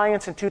published in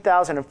Science in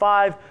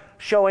 2005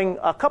 showing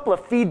a couple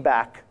of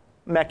feedback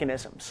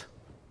mechanisms.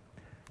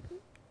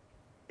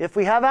 If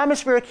we have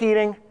atmospheric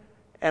heating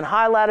and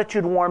high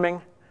latitude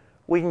warming,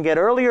 we can get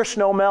earlier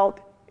snow melt,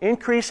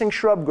 increasing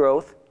shrub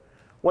growth.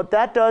 What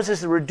that does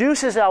is it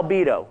reduces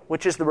albedo,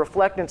 which is the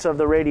reflectance of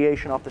the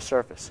radiation off the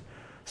surface.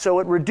 So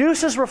it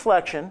reduces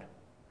reflection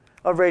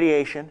of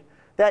radiation.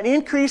 That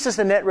increases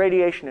the net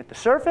radiation at the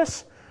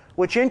surface,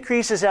 which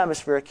increases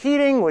atmospheric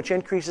heating, which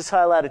increases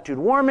high latitude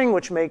warming,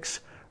 which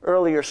makes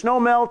earlier snow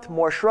melt,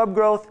 more shrub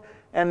growth,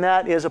 and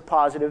that is a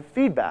positive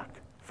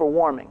feedback for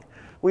warming.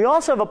 We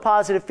also have a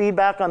positive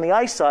feedback on the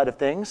ice side of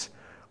things,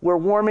 where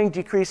warming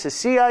decreases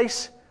sea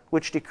ice,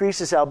 which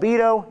decreases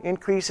albedo,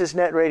 increases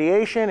net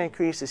radiation,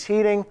 increases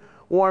heating,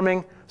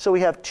 warming. So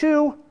we have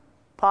two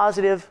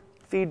positive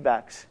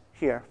feedbacks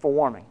here for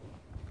warming.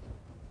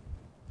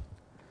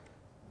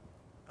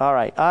 All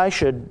right, I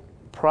should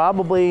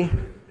probably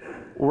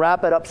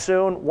wrap it up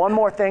soon. One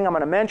more thing I'm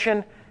going to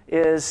mention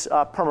is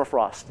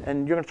permafrost,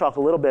 and you're going to talk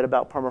a little bit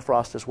about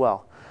permafrost as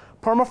well.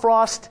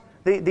 Permafrost,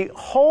 the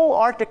whole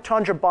Arctic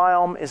tundra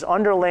biome is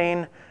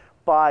underlain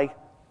by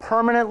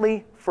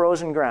permanently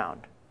frozen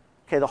ground.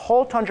 Okay, the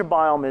whole tundra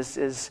biome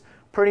is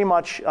pretty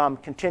much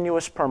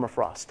continuous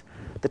permafrost.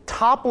 The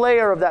top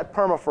layer of that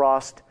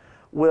permafrost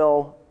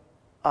will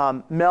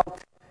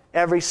melt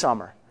every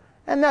summer,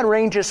 and that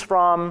ranges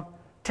from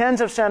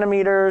tens of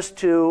centimeters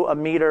to a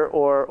meter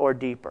or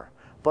deeper.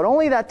 But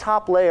only that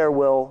top layer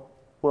will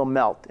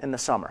melt in the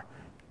summer.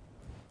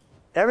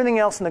 Everything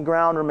else in the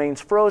ground remains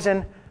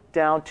frozen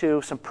down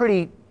to some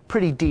pretty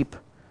deep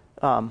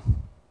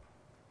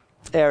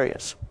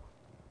areas.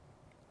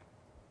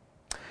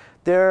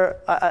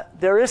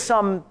 There is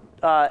some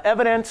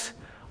evidence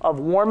of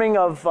warming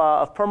of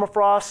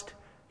permafrost.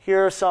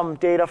 Here are some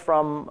data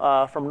from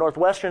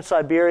northwestern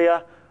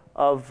Siberia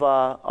of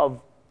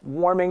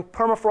warming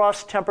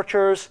permafrost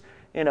temperatures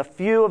in a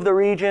few of the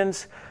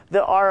regions.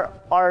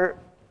 Our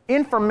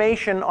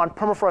information on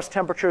permafrost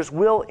temperatures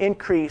will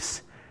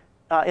increase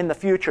in the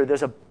future.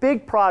 There's a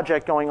big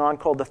project going on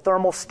called the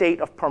Thermal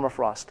State of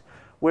Permafrost,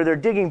 where they're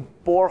digging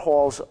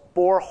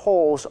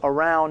boreholes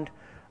around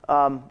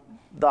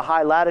the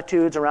high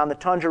latitudes, around the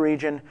tundra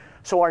region.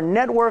 So our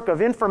network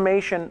of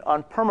information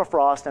on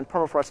permafrost and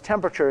permafrost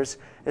temperatures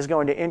is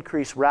going to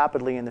increase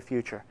rapidly in the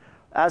future.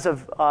 As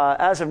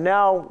of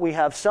now, we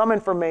have some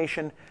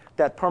information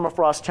that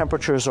permafrost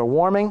temperatures are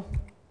warming.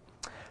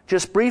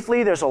 Just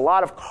briefly, there's a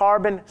lot of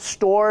carbon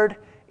stored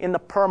in the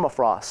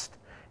permafrost.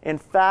 In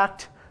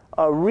fact,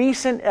 a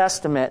recent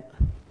estimate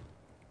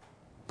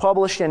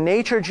published in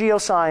Nature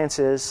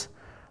Geosciences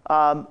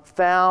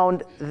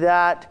found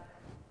that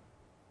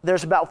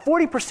there's about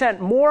 40%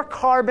 more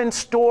carbon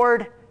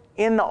stored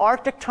in the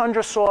Arctic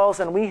tundra soils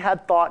than we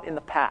had thought in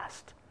the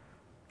past.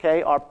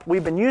 Okay,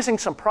 we've been using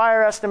some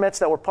prior estimates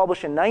that were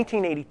published in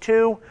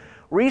 1982.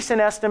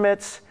 Recent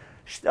estimates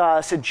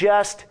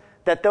suggest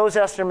that those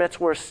estimates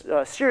were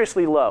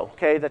seriously low.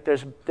 Okay, that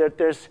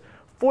there's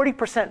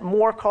 40%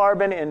 more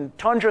carbon in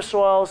tundra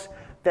soils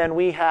than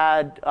we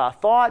had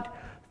thought.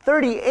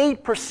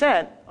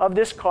 38% of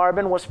this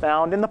carbon was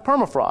found in the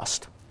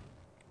permafrost.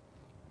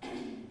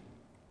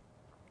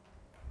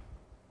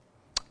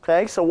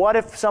 Okay, so what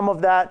if some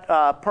of that,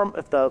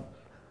 if the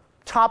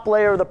top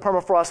layer of the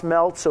permafrost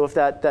melts, so if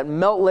that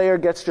melt layer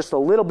gets just a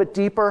little bit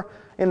deeper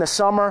in the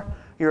summer,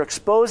 you're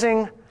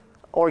exposing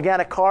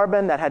organic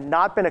carbon that had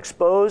not been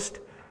exposed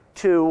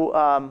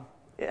in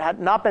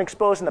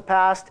the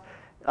past.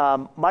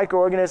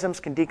 Microorganisms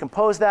can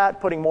decompose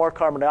that, putting more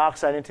carbon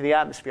dioxide into the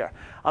atmosphere.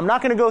 I'm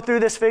not going to go through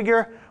this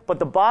figure, but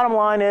the bottom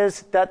line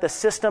is that the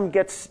system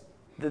gets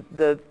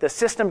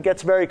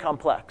very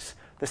complex.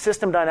 The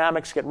system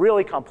dynamics get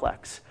really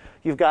complex.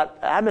 You've got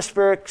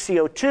atmospheric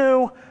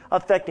CO2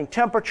 affecting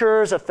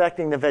temperatures,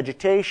 affecting the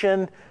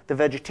vegetation. The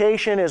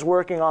vegetation is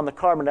working on the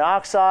carbon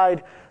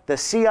dioxide. The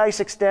sea ice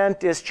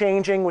extent is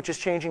changing, which is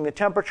changing the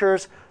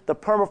temperatures. The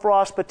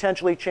permafrost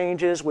potentially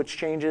changes, which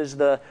changes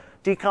the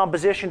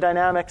decomposition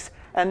dynamics.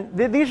 And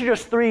these are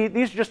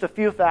just a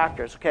few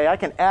factors. Okay, I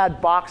can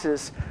add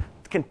boxes,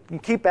 can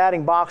keep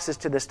adding boxes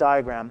to this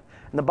diagram.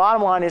 And the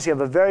bottom line is you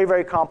have a very,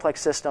 very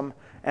complex system,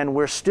 and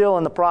we're still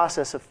in the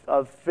process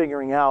of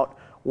figuring out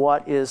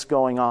what is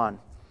going on.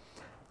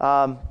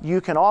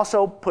 You can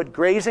also put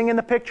grazing in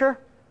the picture.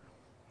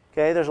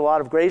 Okay, there's a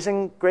lot of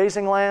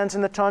grazing lands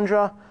in the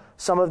tundra.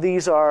 Some of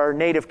these are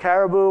native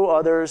caribou,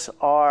 others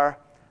are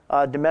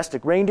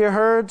domestic reindeer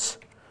herds.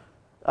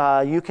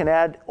 You can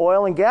add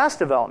oil and gas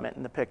development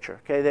in the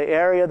picture. Okay, the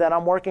area that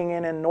I'm working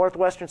in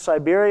northwestern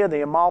Siberia, the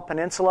Yamal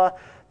Peninsula,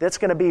 that's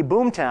going to be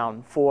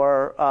boomtown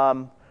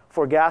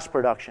for gas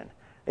production.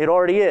 It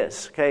already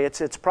is. Okay,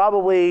 it's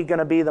probably going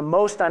to be the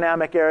most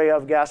dynamic area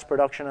of gas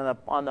production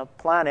on the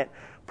planet,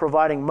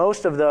 providing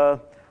most of the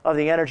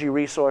energy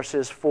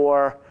resources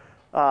for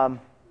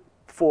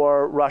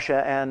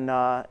Russia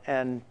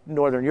and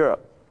Northern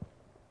Europe.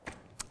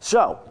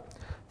 So,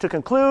 to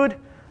conclude,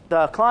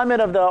 the climate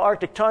of the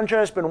Arctic tundra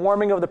has been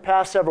warming over the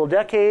past several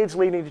decades,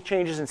 leading to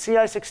changes in sea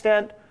ice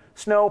extent,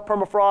 snow,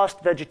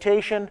 permafrost,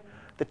 vegetation.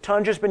 The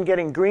tundra's been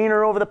getting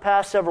greener over the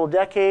past several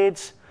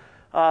decades.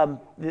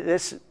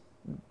 This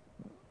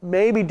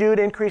may be due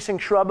to increasing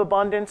shrub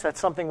abundance. That's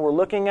something we're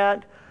looking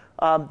at.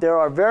 There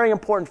are very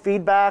important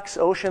feedbacks,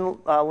 ocean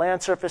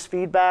land surface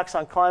feedbacks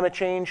on climate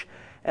change,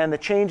 and the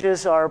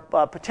changes are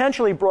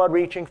potentially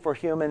broad-reaching for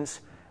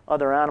humans,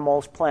 other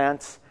animals,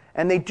 plants,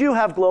 and they do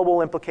have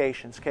global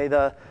implications. Okay,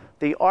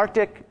 the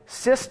Arctic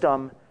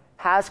system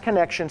has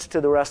connections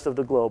to the rest of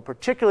the globe,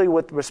 particularly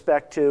with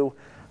respect to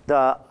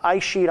the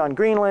ice sheet on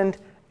Greenland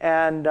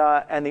and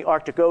the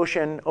Arctic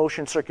Ocean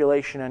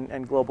circulation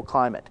and global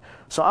climate.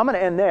 So I'm going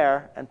to end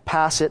there and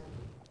pass it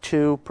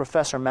to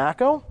Professor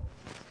Macko.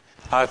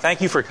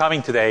 Thank you for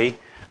coming today.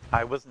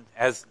 I wasn't,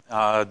 as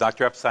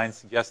Dr. Epstein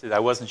suggested, I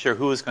wasn't sure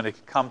who was going to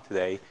come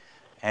today.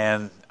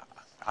 And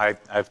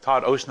I've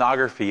taught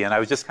oceanography, and I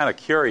was just kind of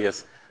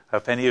curious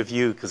if any of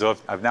you, because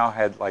I've now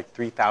had like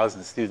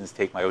 3,000 students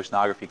take my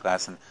oceanography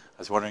class, and I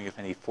was wondering if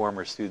any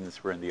former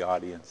students were in the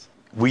audience.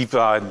 We've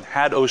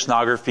had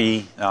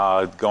oceanography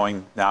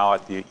going now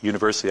at the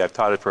university. I've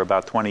taught it for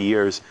about 20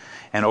 years.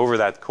 And over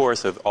that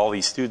course of all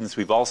these students,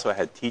 we've also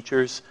had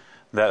teachers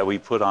that we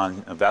put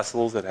on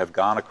vessels that have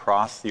gone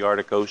across the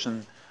Arctic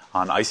Ocean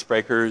on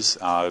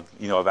icebreakers.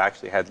 I've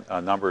actually had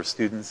a number of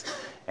students.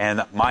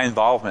 And my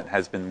involvement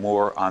has been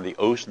more on the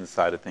ocean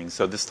side of things.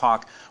 So this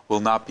talk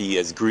will not be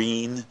as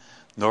green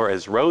nor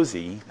as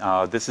rosy.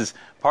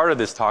 Part of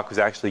this talk was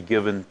actually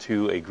given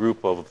to a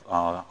group of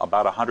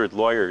about 100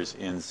 lawyers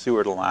in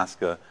Seward,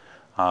 Alaska,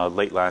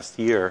 late last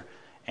year.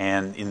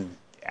 And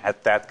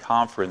at that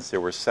conference, there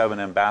were 7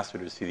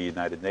 ambassadors to the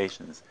United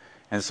Nations.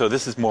 And so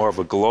this is more of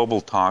a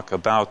global talk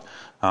about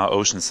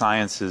ocean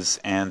sciences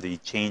and the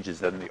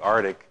changes in the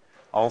Arctic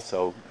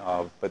also,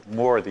 but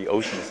more the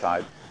ocean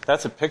side.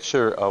 That's a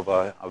picture of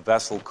a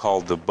vessel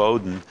called the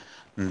Bowdoin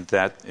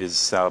that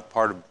is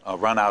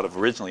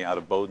originally out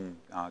of Bowdoin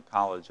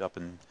College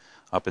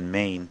up in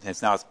Maine.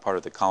 It's part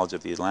of the College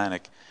of the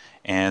Atlantic,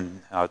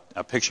 and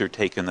a picture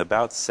taken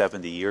about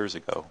 70 years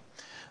ago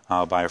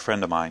by a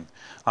friend of mine.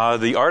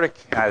 The Arctic,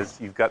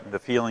 as you've gotten the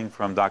feeling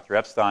from Dr.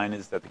 Epstein,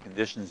 is that the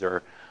conditions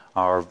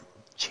are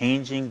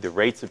changing. The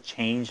rates of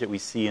change that we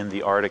see in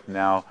the Arctic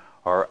now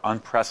are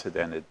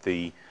unprecedented.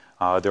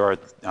 There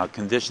are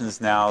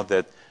conditions now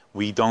that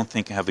we don't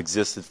think have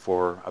existed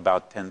for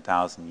about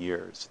 10,000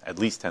 years, at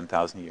least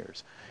 10,000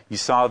 years. You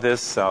saw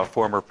this,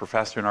 former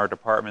professor in our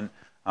department,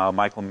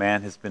 Michael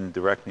Mann, has been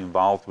directly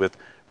involved with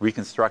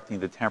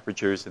reconstructing the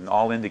temperatures, and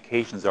all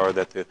indications are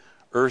that the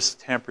Earth's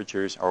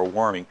temperatures are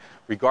warming.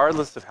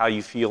 Regardless of how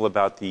you feel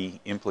about the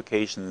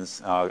implications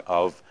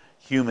of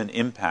human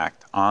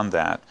impact on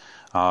that,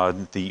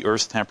 the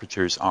Earth's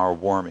temperatures are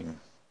warming.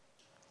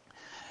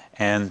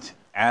 And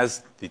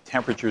as the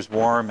temperatures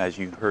warm, as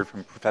you heard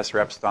from Professor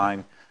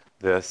Epstein,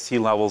 the sea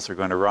levels are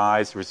going to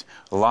rise. There's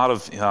a lot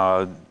of,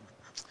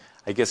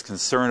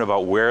 concern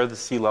about where the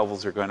sea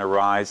levels are going to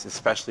rise,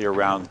 especially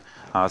around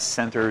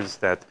centers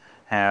that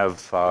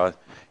have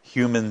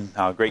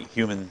great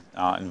human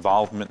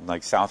involvement,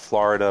 like South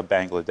Florida,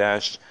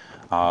 Bangladesh,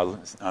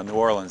 New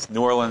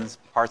Orleans,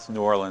 parts of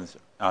New Orleans.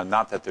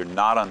 Not that they're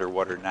not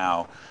underwater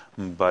now,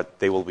 but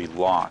they will be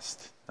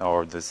lost,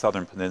 or the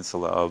southern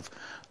peninsula of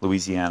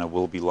Louisiana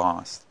will be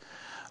lost.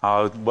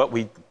 What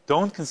we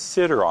don't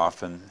consider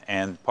often,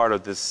 and part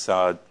of this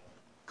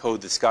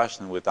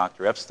co-discussion with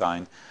Dr.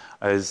 Epstein,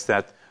 is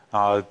that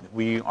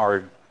we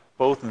are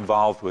both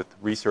involved with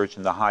research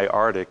in the high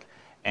Arctic,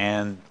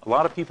 and a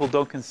lot of people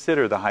don't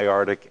consider the high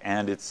Arctic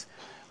and its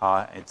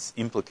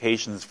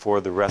implications for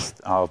the rest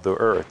of the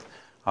Earth.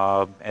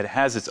 It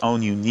has its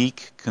own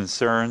unique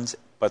concerns,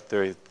 but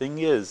the thing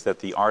is that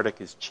the Arctic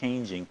is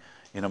changing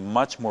in a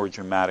much more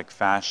dramatic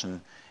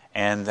fashion,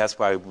 and that's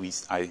why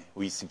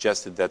we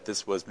suggested that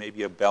this was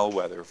maybe a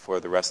bellwether for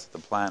the rest of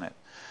the planet.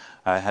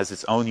 It has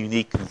its own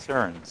unique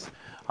concerns.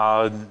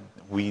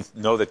 We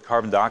know that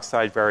carbon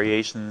dioxide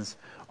variations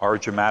are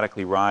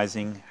dramatically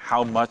rising.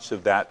 How much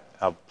of that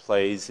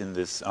plays in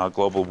this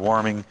global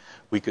warming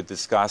we could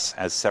discuss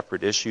as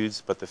separate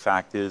issues, but the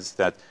fact is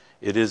that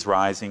it is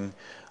rising.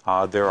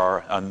 There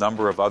are a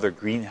number of other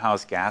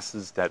greenhouse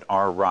gases that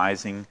are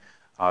rising.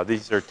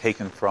 These are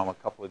taken from a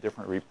couple of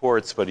different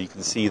reports, but you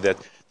can see that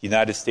the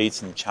United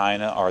States and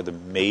China are the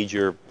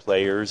major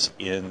players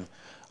in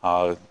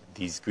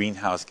these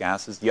greenhouse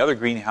gases. The other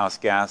greenhouse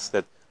gas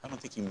that I don't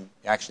think you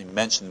actually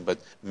mentioned, but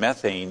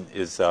methane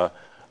is a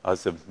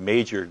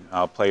major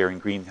player in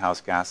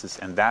greenhouse gases,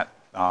 and that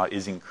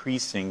is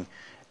increasing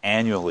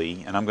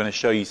annually. And I'm going to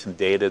show you some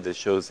data that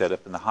shows that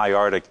up in the high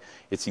Arctic,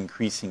 it's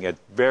increasing at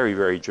very,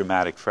 very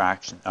dramatic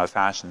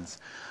fashions.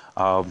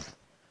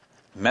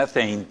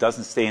 Methane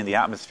doesn't stay in the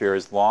atmosphere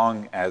as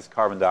long as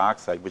carbon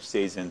dioxide, which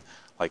stays in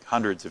like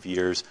hundreds of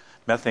years.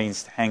 Methane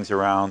hangs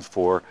around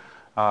for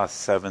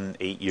 7,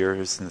 8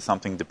 years and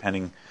something,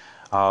 depending.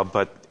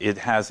 But it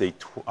has a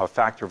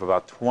factor of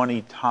about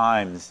 20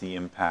 times the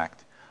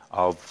impact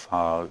of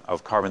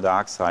carbon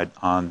dioxide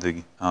on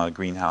the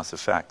greenhouse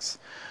effects.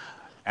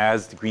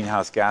 As the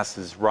greenhouse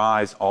gases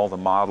rise, all the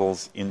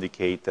models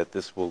indicate that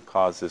this will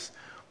cause this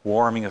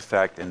warming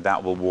effect, and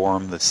that will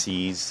warm the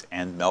seas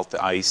and melt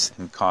the ice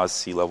and cause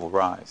sea level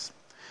rise.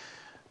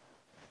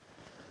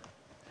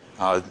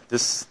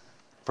 This,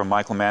 from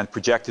Michael Mann,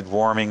 projected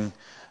warming.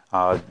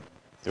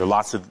 There are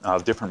lots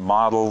of different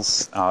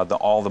models.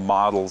 All the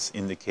models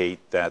indicate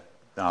that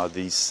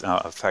these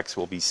effects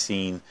will be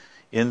seen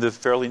in the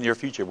fairly near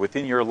future.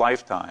 Within your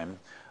lifetime,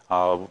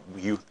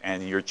 you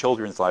and your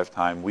children's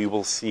lifetime, we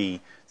will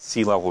see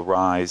sea level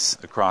rise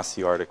across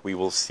the Arctic. We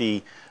will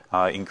see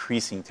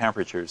increasing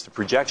temperatures. The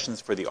projections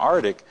for the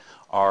Arctic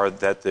are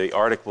that the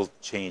Arctic will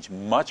change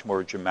much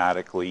more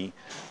dramatically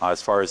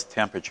as far as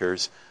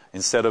temperatures.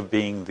 Instead of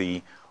being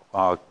the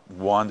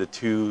 1 to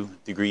 2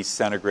 degrees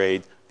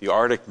centigrade, the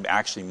Arctic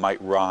actually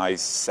might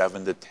rise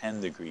 7 to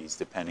 10 degrees,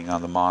 depending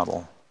on the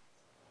model.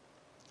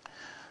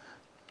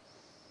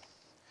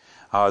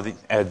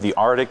 The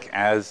Arctic,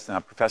 as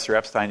Professor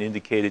Epstein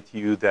indicated to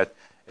you, that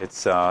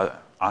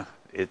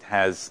it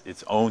has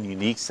its own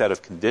unique set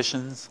of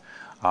conditions.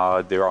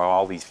 There are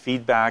all these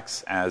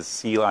feedbacks. As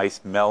sea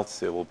ice melts,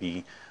 there will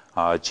be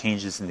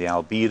changes in the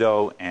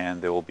albedo,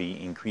 and there will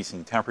be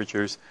increasing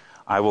temperatures.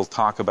 I will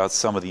talk about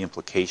some of the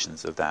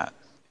implications of that.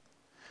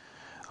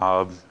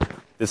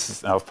 This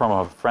is from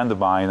a friend of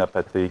mine up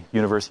at the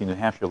University of New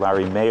Hampshire,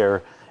 Larry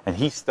Mayer, and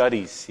he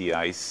studies sea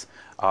ice.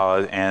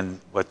 And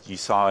what you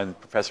saw in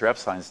Professor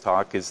Epstein's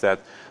talk is that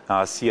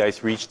sea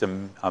ice reached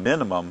a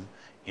minimum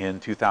in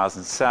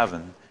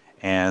 2007,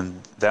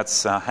 and that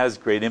has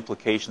great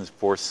implications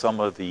for some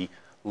of the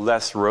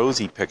less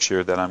rosy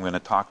picture that I'm going to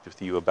talk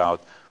with you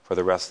about for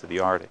the rest of the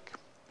Arctic.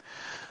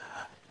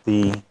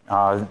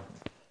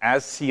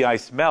 As sea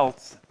ice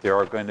melts, there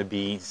are going to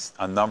be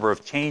a number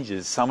of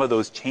changes. Some of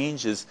those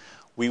changes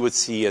we would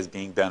see as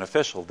being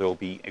beneficial. There will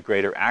be a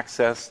greater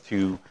access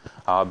to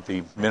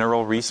the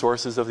mineral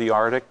resources of the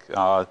Arctic.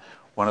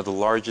 One of the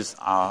largest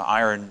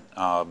iron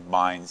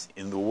mines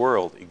in the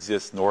world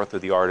exists north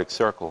of the Arctic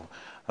Circle.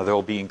 There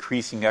will be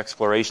increasing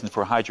exploration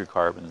for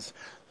hydrocarbons.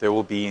 There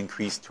will be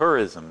increased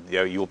tourism.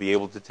 You'll be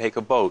able to take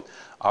a boat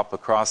up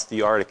across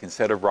the Arctic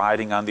instead of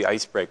riding on the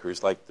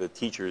icebreakers like the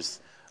teachers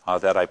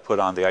that I put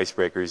on the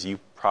icebreakers. You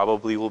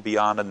probably will be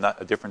on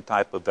a different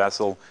type of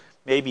vessel,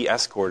 maybe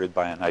escorted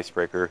by an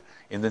icebreaker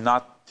in the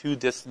not too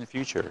distant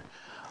future.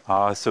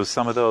 So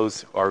some of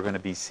those are going to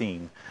be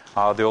seen.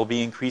 There will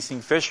be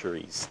increasing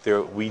fisheries.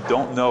 We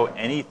don't know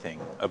anything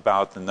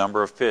about the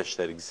number of fish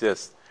that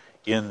exist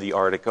in the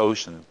Arctic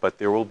Ocean, but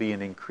there will be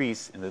an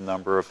increase in the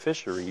number of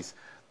fisheries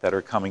that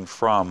are coming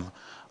from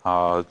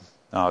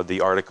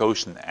the Arctic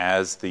Ocean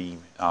as the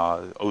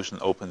ocean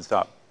opens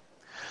up.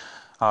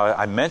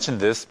 I mentioned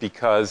this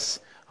because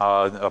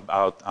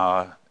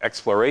about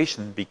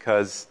exploration,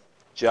 because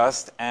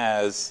just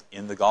as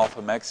in the Gulf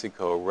of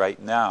Mexico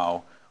right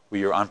now,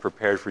 we are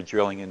unprepared for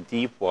drilling in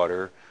deep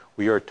water,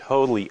 we are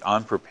totally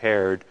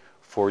unprepared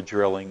for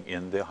drilling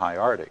in the high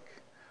Arctic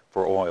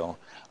for oil.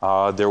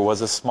 There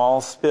was a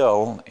small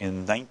spill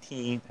in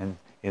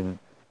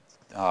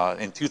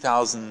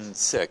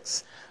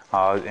 2006,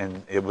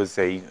 and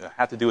it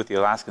had to do with the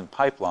Alaskan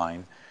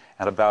pipeline,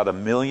 and about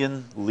 1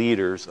 million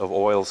liters of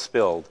oil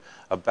spilled.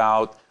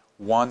 About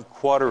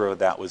 1/4 of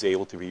that was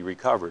able to be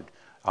recovered.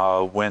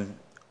 When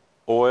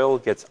oil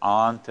gets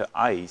onto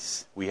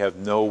ice, we have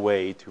no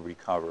way to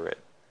recover it.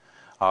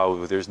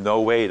 There's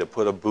no way to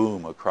put a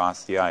boom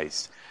across the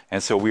ice.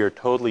 And so we are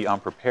totally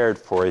unprepared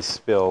for a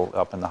spill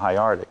up in the high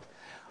Arctic.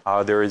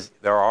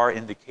 There are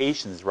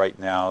indications right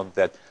now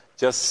that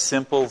just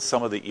some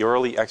of the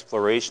early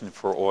exploration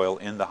for oil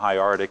in the high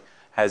Arctic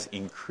has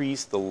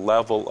increased the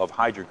level of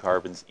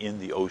hydrocarbons in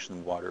the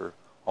ocean water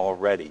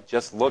already.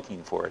 Just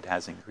looking for it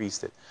has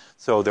increased it.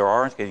 So there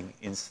aren't getting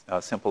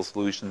simple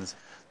solutions.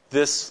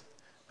 The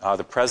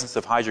presence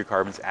of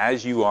hydrocarbons,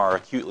 as you are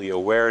acutely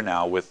aware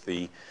now with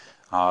the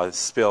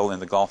spill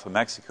in the Gulf of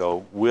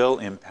Mexico, will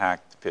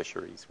impact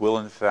fisheries, will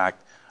in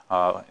fact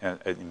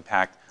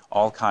impact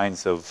all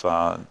kinds of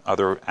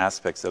other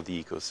aspects of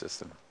the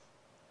ecosystem.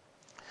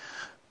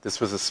 This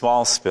was a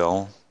small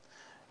spill.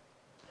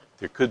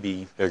 There could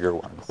be bigger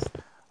ones.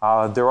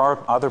 There are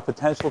other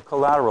potential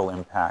collateral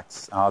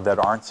impacts that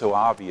aren't so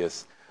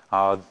obvious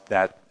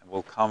that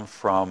will come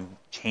from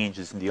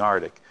changes in the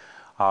Arctic.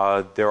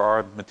 There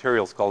are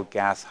materials called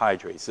gas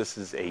hydrates. This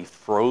is a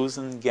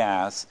frozen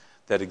gas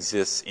that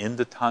exists in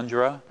the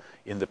tundra,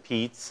 in the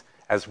peats,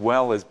 as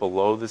well as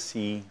below the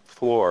sea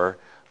floor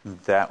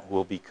that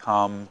will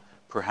become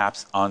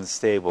perhaps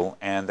unstable,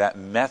 and that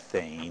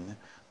methane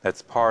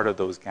that's part of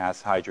those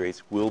gas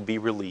hydrates will be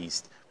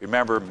released.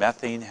 Remember,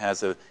 methane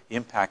has an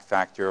impact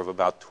factor of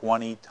about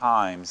 20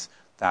 times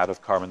that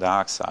of carbon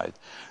dioxide.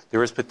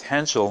 There is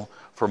potential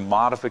for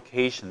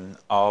modification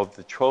of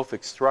the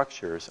trophic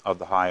structures of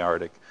the high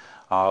Arctic,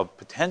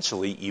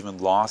 potentially even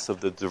loss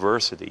of the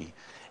diversity.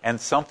 And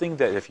something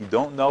that if you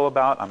don't know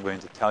about, I'm going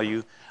to tell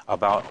you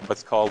about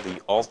what's called the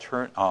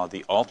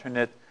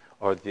alternate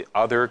or the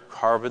other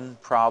carbon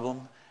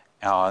problem.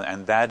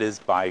 And that is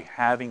by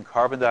having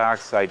carbon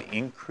dioxide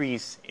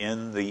increase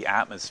in the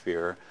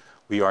atmosphere,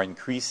 we are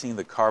increasing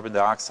the carbon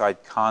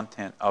dioxide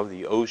content of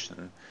the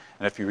ocean.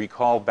 And if you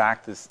recall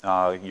back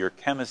to your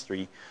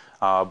chemistry,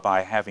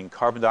 by having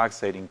carbon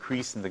dioxide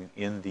increase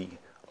in the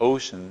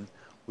ocean,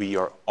 we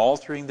are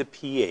altering the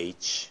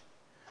pH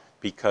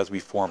because we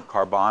form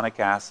carbonic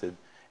acid.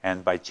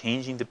 And by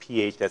changing the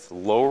pH, that's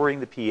lowering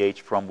the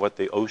pH from what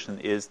the ocean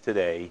is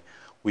today,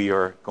 we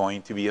are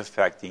going to be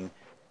affecting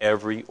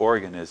every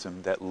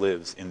organism that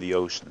lives in the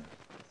ocean.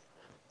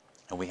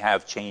 And we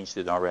have changed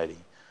it already.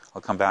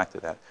 I'll come back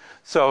to that.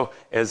 So,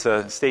 as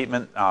a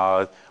statement,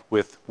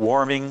 with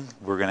warming,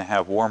 we're going to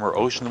have warmer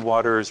ocean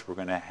waters, we're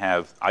going to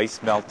have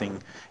ice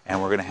melting,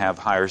 and we're going to have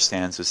higher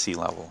stands of sea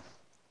level.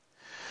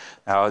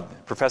 Now,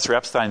 Professor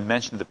Epstein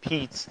mentioned the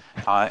peats,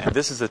 and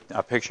this is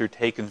a picture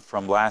taken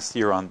from last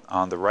year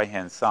on the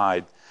right-hand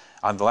side,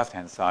 on the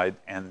left-hand side,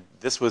 and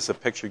this was a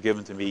picture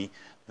given to me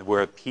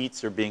where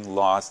peats are being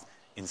lost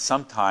in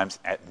sometimes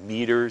at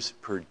meters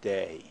per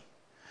day.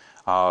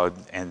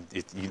 And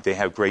they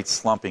have great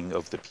slumping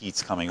of the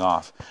peats coming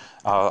off.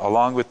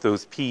 Along with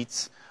those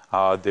peats,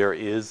 there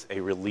is a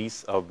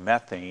release of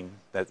methane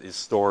that is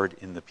stored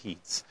in the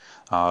peats.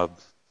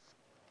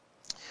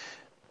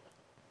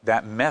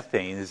 That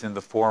methane is in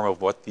the form of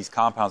what these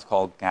compounds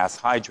call gas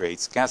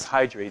hydrates. Gas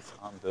hydrates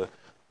on the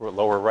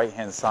lower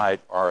right-hand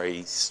side are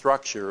a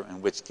structure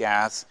in which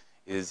gas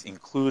is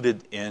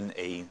included in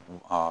a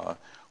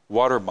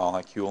water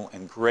molecule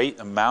and great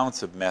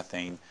amounts of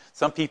methane.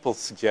 Some people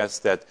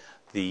suggest that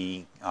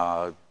the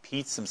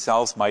peats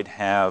themselves might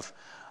have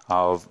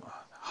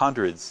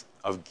hundreds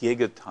of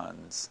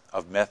gigatons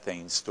of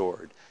methane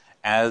stored.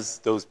 As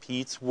those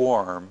peats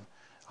warm,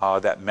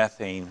 that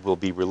methane will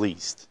be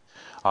released.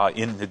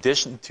 In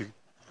addition to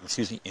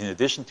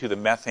the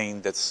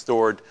methane that's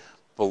stored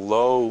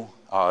below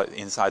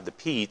inside the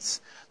peats,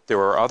 there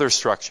are other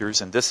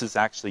structures, and this is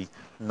actually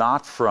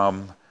not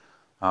from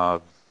the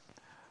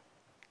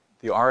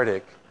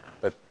Arctic,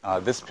 but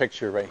this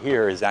picture right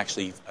here is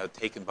actually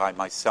taken by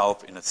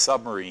myself in a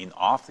submarine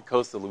off the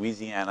coast of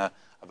Louisiana,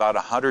 about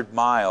 100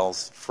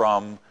 miles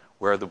from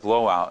where the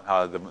blowout,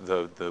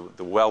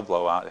 the well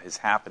blowout is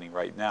happening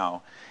right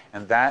now.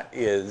 And that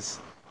is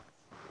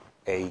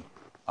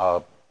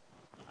I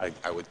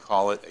would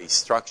call it a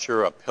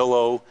structure, a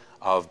pillow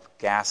of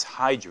gas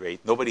hydrate.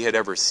 Nobody had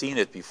ever seen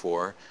it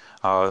before,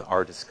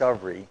 our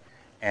discovery.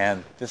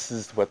 And this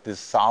is what this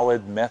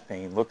solid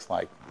methane looks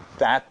like.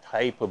 That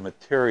type of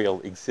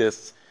material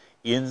exists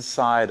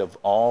inside of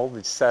all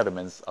the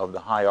sediments of the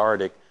high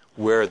Arctic,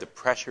 where the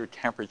pressure,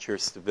 temperature,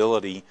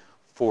 stability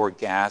for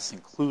gas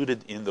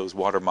included in those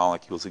water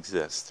molecules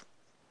exist.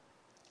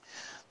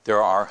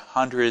 There are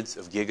hundreds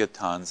of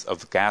gigatons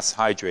of gas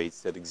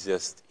hydrates that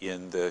exist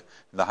in the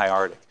high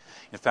Arctic.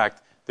 In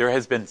fact, there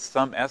has been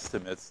some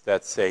estimates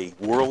that say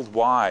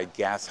worldwide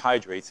gas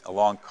hydrates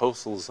along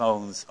coastal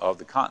zones of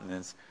the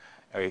continents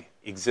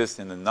exist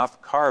in enough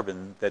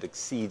carbon that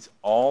exceeds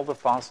all the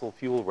fossil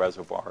fuel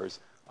reservoirs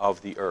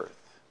of the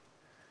Earth.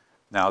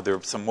 Now, there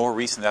are some more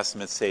recent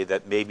estimates say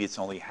that maybe it's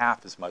only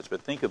half as much,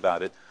 but think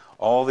about it.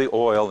 All the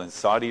oil in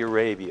Saudi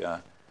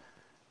Arabia,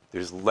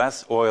 there's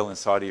less oil in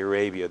Saudi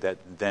Arabia that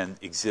then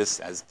exists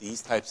as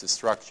these types of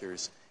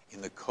structures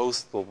in the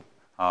coastal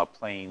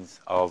plains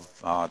of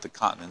the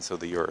continents of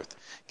the Earth.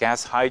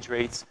 Gas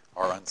hydrates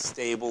are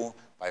unstable.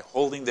 By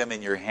holding them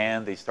in your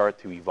hand, they start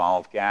to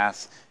evolve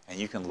gas, and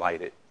you can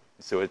light it.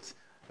 So it's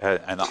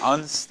an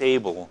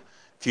unstable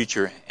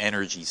future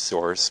energy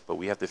source, but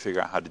we have to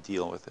figure out how to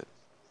deal with it.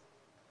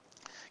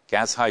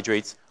 Gas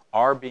hydrates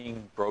are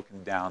being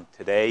broken down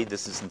today.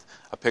 This is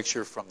a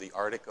picture from the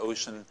Arctic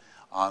Ocean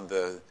on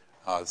the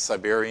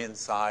Siberian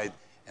side,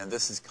 and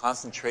this is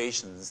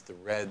concentrations, the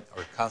red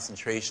are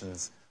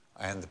concentrations,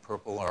 and the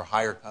purple are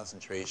higher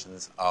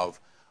concentrations of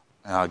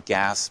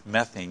gas,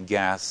 methane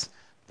gas,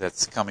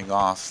 that's coming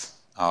off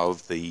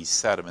of the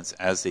sediments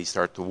as they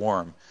start to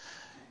warm.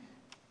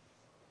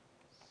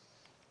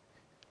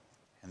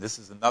 And this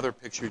is another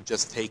picture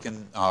just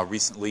taken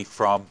recently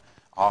from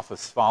off of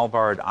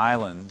Svalbard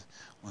Island,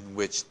 in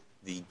which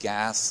the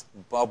gas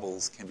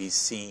bubbles can be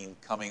seen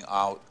coming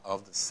out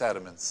of the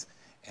sediments.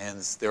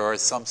 And there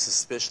is some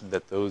suspicion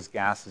that those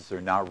gases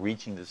are now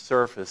reaching the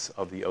surface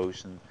of the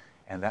ocean,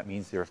 and that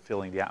means they're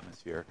filling the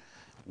atmosphere.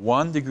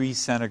 1 degree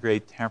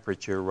centigrade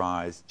temperature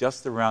rise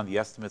just around the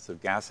estimates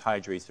of gas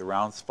hydrates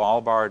around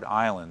Svalbard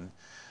Island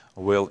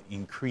will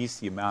increase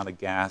the amount of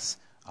gas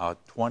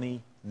 20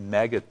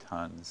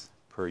 megatons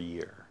per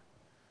year.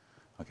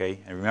 Okay,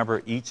 and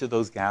remember, each of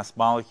those gas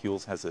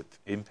molecules has an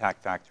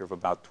impact factor of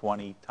about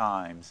 20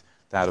 times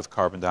that of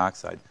carbon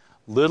dioxide.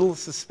 Little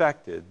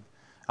suspected,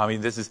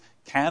 this is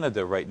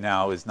Canada right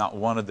now is not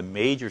one of the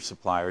major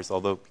suppliers,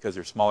 although because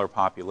they're smaller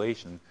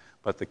population,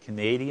 but the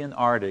Canadian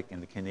Arctic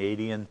and the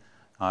Canadian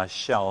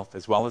shelf,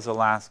 as well as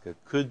Alaska,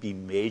 could be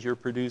major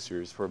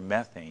producers for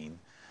methane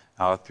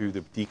through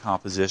the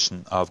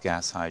decomposition of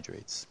gas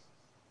hydrates.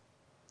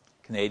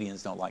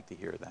 Canadians don't like to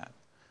hear that.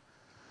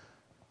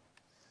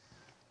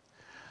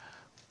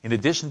 In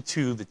addition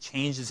to the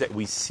changes that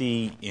we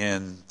see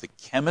in the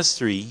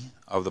chemistry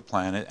of the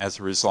planet as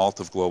a result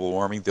of global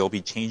warming, there'll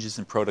be changes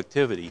in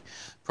productivity.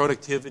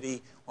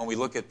 Productivity, when we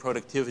look at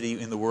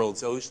productivity in the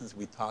world's oceans,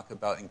 we talk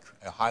about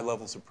high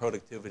levels of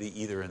productivity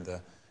either in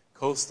the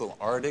coastal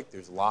Arctic,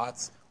 there's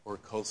lots, or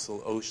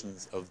coastal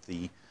oceans of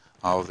the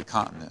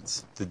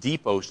continents. The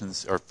deep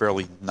oceans are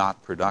fairly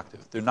not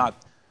productive. They're not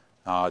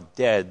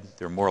dead,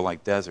 they're more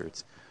like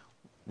deserts.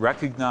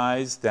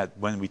 Recognize that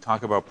when we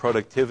talk about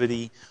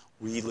productivity,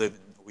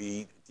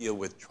 we deal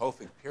with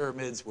trophic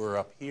pyramids. We're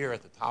up here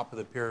at the top of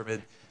the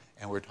pyramid,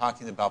 and we're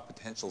talking about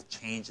potential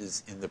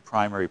changes in the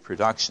primary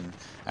production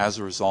as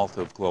a result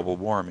of global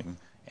warming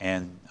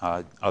and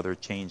other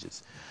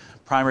changes.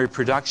 Primary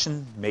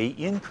production may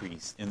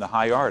increase in the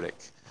high Arctic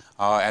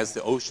as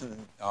the ocean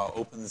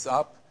opens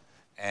up,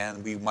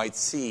 and we might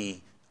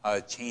see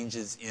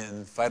changes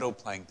in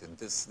phytoplankton.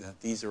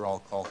 These are all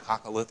called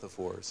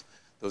coccolithophores.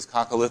 Those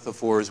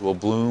coccolithophores will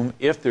bloom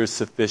if there's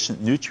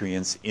sufficient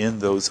nutrients in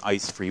those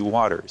ice-free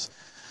waters.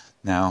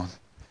 Now,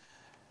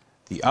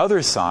 the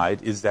other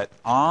side is that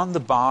on the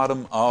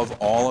bottom of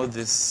all of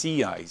this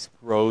sea ice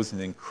grows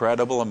an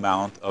incredible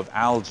amount of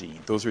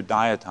algae. Those are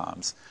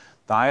diatoms.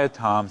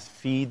 Diatoms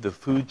feed the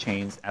food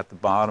chains at the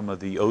bottom of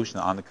the ocean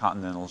on the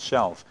continental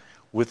shelf.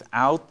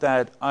 Without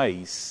that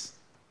ice,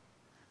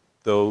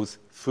 those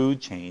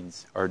food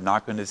chains are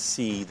not going to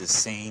see the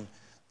same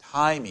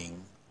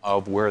timing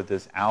of where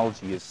this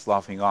algae is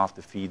sloughing off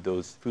to feed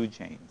those food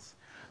chains.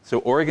 So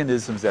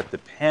organisms that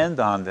depend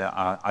on the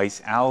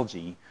ice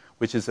algae,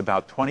 which is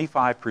about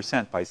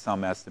 25% by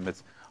some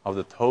estimates of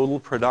the total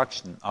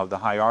production of the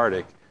high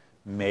Arctic,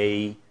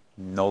 may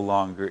no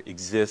longer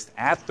exist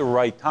at the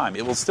right time.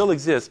 It will still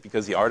exist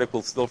because the Arctic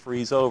will still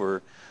freeze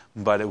over,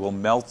 but it will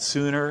melt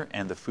sooner,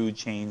 and the food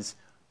chains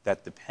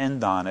that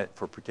depend on it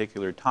for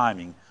particular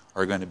timing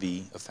are going to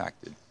be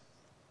affected.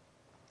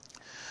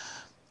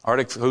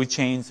 Arctic food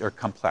chains are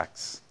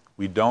complex.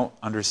 We don't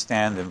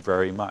understand them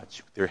very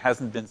much. There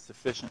hasn't been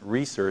sufficient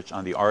research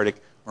on the Arctic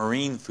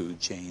marine food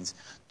chains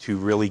to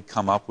really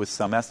come up with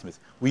some estimates.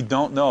 We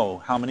don't know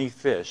how many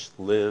fish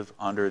live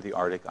under the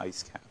Arctic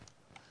ice cap.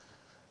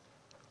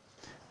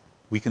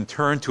 We can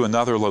turn to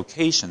another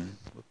location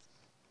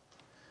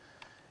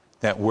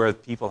where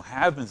people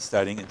have been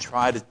studying and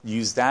try to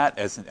use that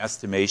as an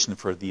estimation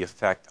for the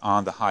effect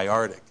on the high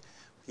Arctic.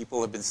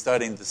 People have been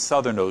studying the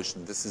Southern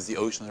Ocean. This is the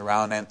ocean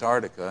around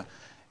Antarctica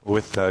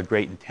with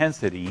great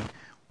intensity,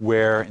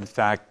 where, in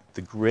fact,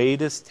 the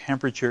greatest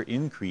temperature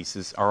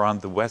increases are on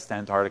the West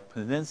Antarctic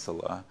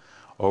Peninsula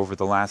over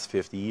the last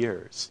 50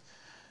 years.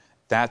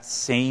 That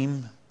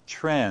same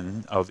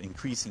trend of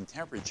increasing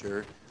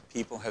temperature,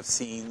 people have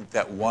seen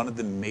that one of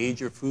the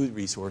major food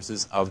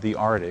resources of the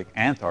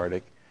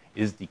Antarctic,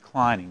 is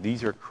declining.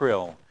 These are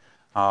krill.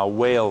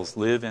 Whales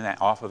live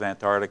off of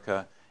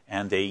Antarctica,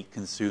 and they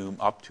consume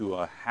up to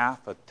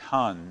 0.5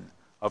 ton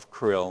of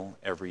krill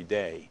every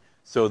day.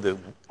 So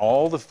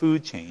all the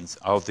food chains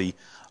of the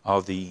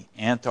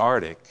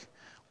Antarctic,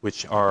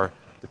 which are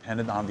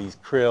dependent on these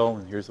krill,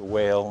 and here's a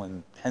whale,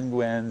 and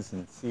penguins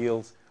and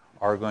seals,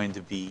 are going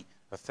to be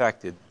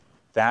affected.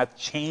 That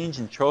change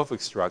in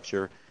trophic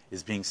structure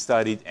is being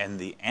studied in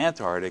the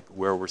Antarctic,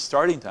 where we're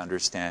starting to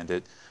understand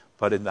it,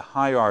 but in the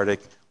high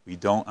Arctic, we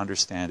don't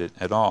understand it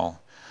at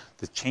all.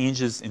 The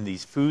changes in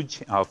these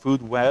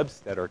food webs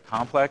that are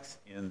complex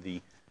in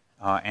the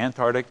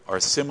Antarctic are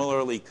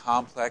similarly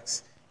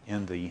complex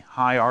in the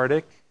high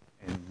Arctic,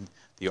 in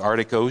the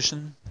Arctic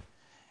Ocean.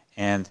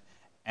 And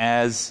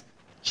as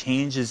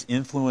changes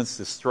influence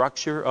the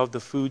structure of the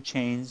food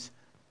chains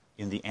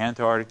in the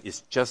Antarctic,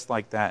 it's just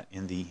like that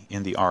in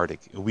the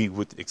Arctic. We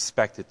would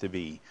expect it to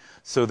be.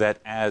 So that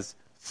as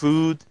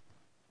food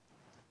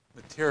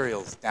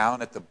materials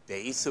down at the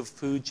base of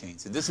food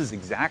chains, and this is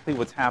exactly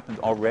what's happened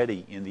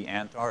already in the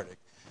Antarctic,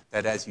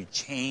 that as you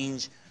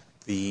change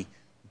the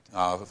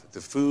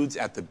foods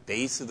at the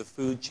base of the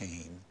food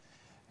chain,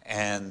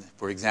 and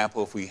for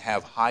example, if we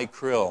have high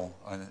krill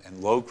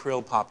and low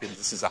krill population,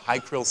 this is a high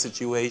krill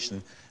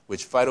situation,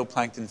 which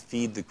phytoplankton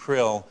feed the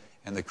krill,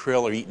 and the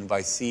krill are eaten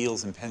by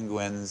seals and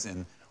penguins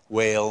and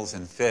whales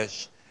and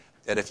fish,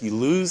 that if you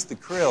lose the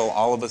krill,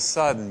 all of a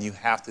sudden you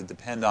have to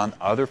depend on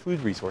other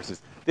food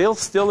resources. They'll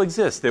still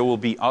exist. There will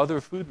be other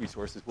food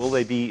resources. Will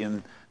they be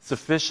in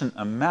sufficient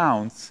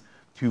amounts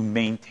to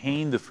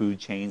maintain the food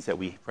chains that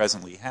we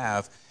presently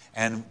have?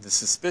 And the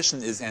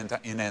suspicion is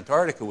in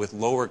Antarctica, with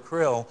lower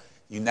krill,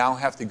 you now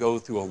have to go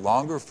through a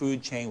longer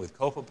food chain with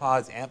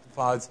copepods,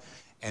 amphipods,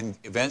 and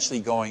eventually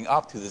going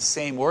up to the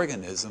same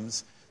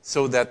organisms,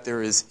 so that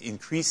there is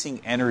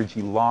increasing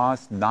energy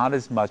loss, not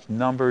as much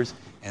numbers,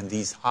 and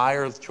these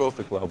higher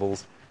trophic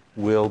levels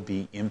will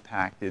be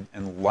impacted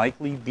and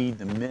likely be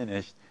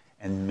diminished,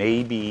 and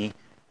maybe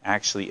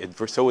actually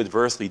so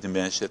adversely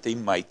diminished that they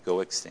might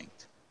go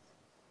extinct.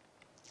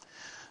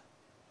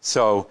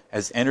 So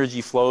as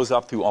energy flows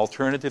up through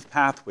alternative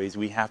pathways,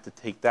 we have to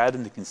take that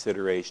into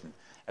consideration.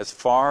 As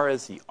far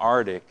as the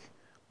Arctic,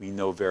 we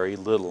know very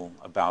little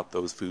about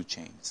those food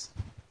chains.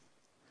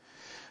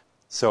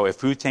 So if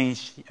food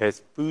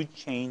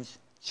chains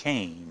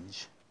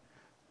change,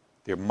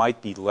 there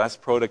might be less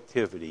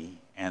productivity,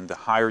 and the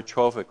higher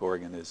trophic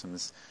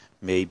organisms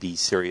may be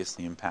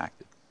seriously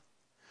impacted.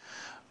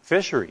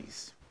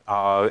 Fisheries.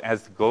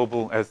 As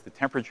the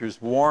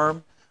temperatures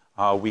warm,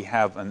 we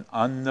have an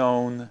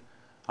unknown.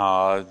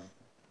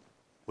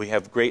 We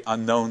have great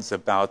unknowns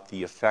about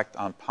the effect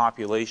on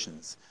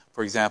populations.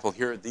 For example,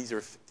 here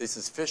this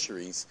is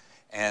fisheries,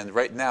 and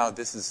right now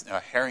this is a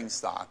herring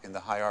stock in the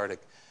high Arctic,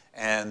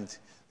 and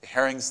the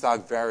herring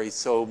stock varies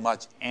so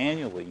much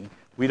annually.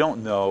 We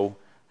don't know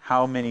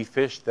how many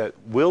fish that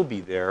will be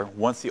there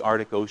once the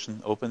Arctic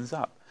Ocean opens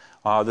up.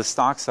 The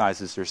stock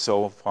sizes are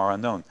so far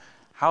unknown.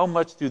 How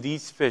much do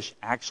these fish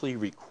actually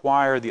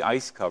require the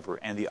ice cover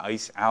and the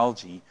ice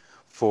algae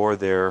for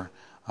their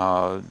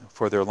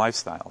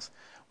lifestyles?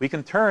 We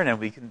can turn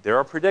and there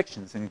are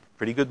predictions and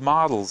pretty good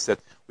models that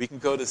we can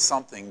go to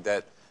something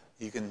that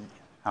you can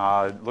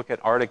look at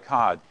Arctic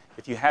cod.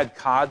 If you had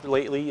cod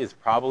lately, it's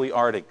probably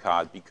Arctic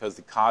cod, because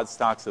the cod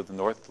stocks of the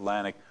North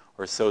Atlantic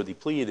are so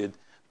depleted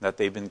that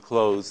they've been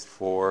closed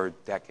for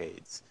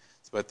decades.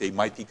 But they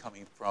might be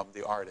coming from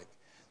the Arctic.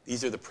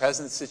 These are the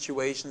present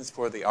situations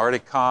for the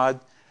Arctic cod.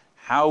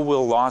 How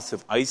will loss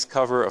of ice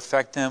cover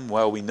affect them?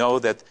 Well, we know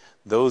that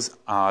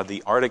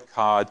the Arctic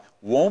cod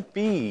won't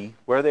be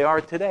where they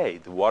are today.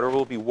 The water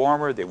will be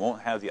warmer. They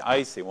won't have the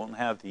ice. They won't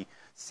have the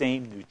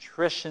same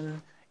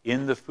nutrition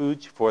in the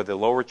food for the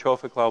lower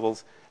trophic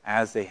levels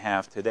as they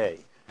have today.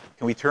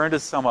 Can we turn to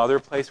some other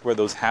place where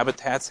those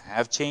habitats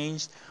have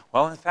changed?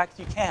 Well, in fact,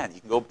 you can.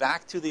 You can go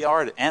back to the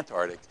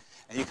Antarctic,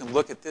 and you can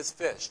look at this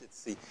fish.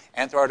 It's the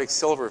Antarctic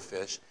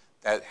silverfish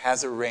that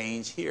has a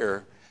range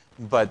here,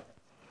 but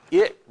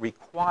it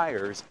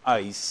requires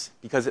ice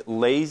because it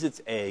lays its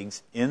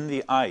eggs in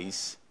the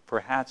ice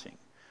for hatching.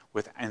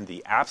 In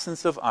the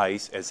absence of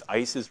ice, as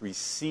ice is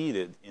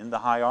receded in the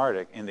high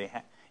Arctic, in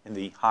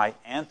the high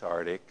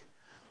Antarctic,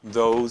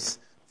 those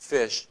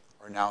fish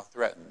are now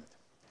threatened.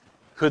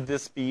 Could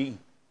this be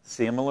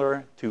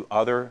similar to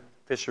other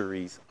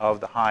fisheries of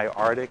the high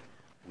Arctic?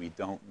 We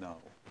don't know.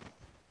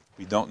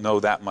 We don't know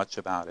that much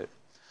about it.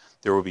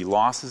 There will be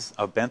losses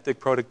of benthic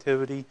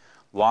productivity,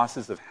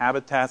 losses of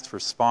habitats for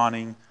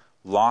spawning,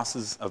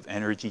 losses of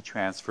energy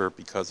transfer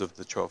because of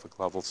the trophic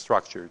level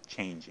structure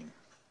changing.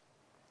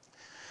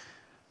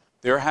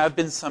 There have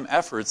been some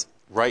efforts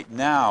right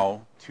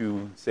now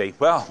to say,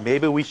 well,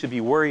 maybe we should be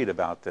worried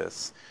about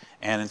this.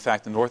 And in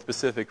fact, the North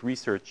Pacific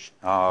Research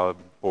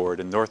Board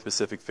and North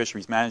Pacific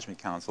Fisheries Management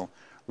Council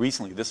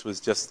recently, this was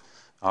just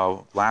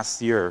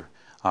last year,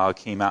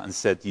 came out and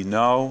said,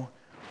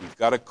 we've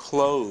got to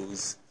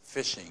close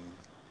fishing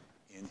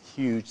in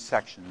huge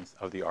sections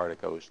of the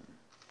Arctic Ocean.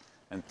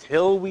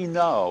 Until we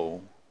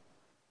know,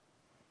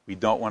 we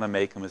don't want to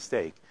make a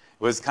mistake.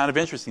 It was kind of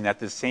interesting that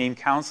the same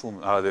council,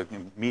 the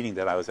meeting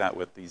that I was at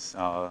with these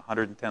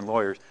 110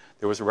 lawyers,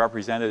 there was a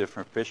representative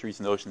from Fisheries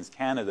and Oceans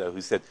Canada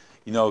who said,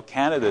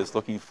 Canada is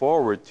looking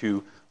forward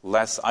to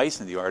less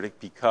ice in the Arctic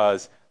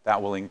because that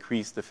will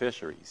increase the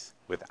fisheries.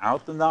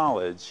 Without the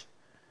knowledge,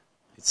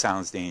 it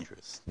sounds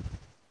dangerous.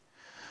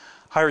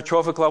 Higher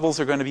trophic levels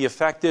are going to be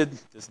affected.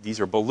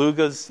 These are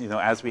belugas.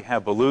 As we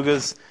have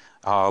belugas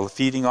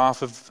feeding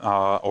off of,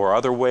 or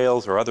other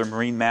whales or other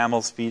marine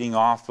mammals feeding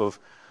off of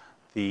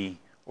the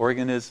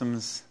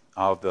organisms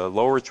of the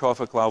lower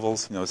trophic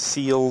levels,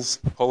 seals,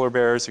 polar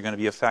bears are going to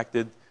be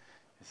affected.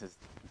 This is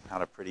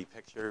not a pretty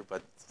picture,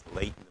 but it's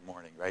late in the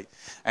morning, right?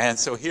 And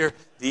so here,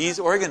 these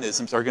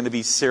organisms are going to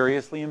be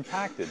seriously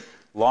impacted.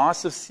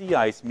 Loss of sea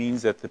ice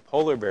means that the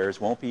polar bears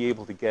won't be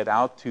able to get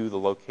out to the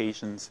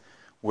locations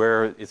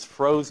where it's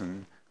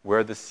frozen,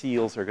 where the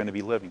seals are going to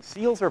be living.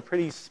 Seals are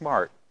pretty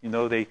smart.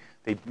 They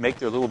make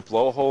their little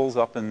blowholes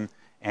up and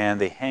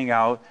they hang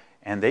out,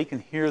 and they can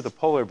hear the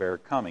polar bear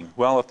coming.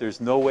 Well, if there's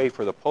no way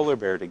for the polar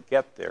bear to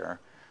get there,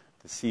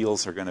 the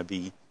seals are going to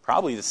be,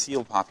 probably the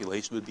seal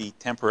population would be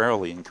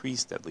temporarily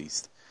increased at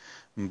least.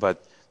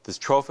 But the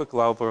trophic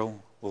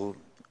level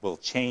will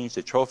change,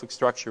 the trophic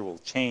structure will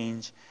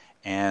change,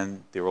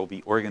 and there will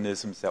be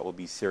organisms that will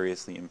be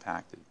seriously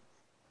impacted.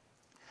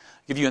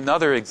 I'll give you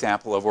another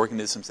example of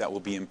organisms that will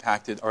be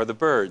impacted are the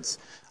birds.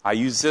 I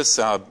use this,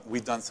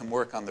 we've done some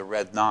work on the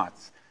red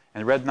knots.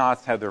 And red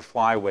knots have their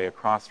flyway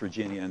across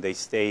Virginia, and they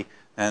stay,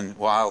 and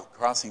while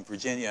crossing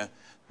Virginia,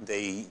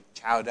 they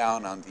chow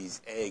down on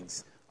these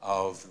eggs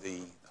of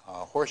the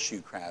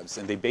horseshoe crabs,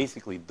 and they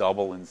basically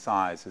double in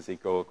size as they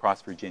go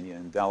across Virginia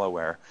and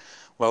Delaware.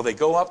 Well, they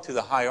go up to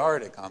the high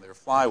Arctic on their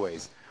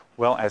flyways.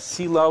 Well, as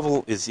sea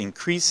level is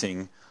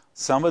increasing,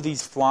 some of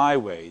these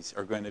flyways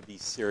are going to be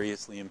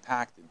seriously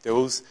impacted.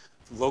 Those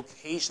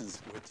locations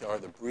which are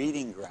the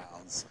breeding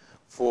grounds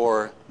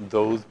for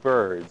those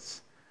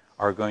birds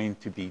are going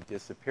to be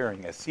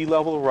disappearing. As sea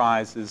level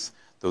rises,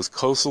 those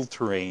coastal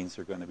terrains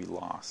are going to be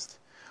lost.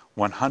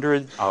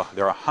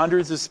 There are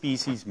hundreds of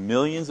species,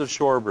 millions of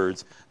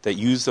shorebirds that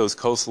use those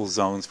coastal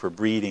zones for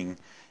breeding,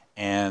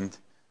 and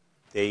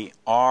they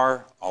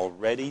are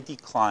already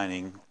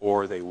declining,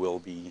 or they will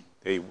be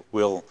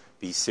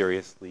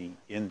seriously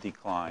in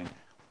decline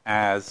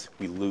as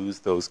we lose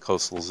those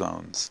coastal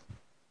zones.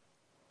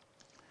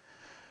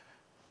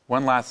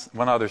 One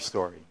other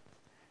story.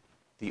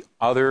 The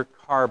other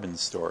carbon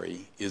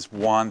story is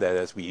one that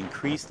as we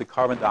increase the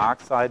carbon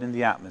dioxide in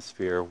the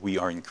atmosphere, we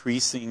are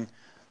increasing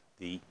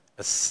the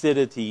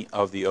acidity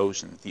of the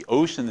ocean. The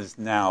ocean is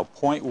now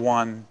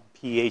 0.1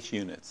 pH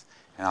units.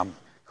 And I'll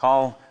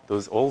call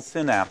those old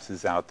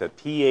synapses out that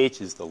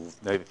pH is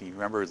if you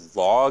remember, is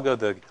log of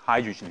the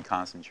hydrogen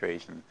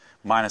concentration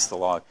minus the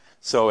log.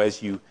 So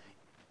as you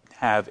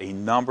have a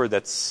number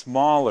that's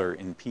smaller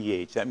in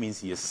pH, that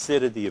means the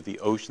acidity of the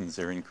oceans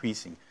are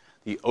increasing.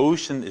 The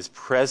ocean is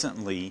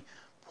presently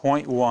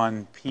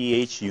 0.1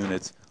 pH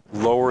units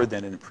lower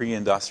than in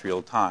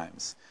pre-industrial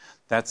times.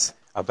 It's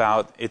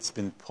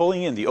been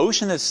pulling in. The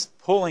ocean is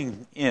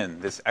pulling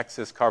in this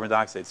excess carbon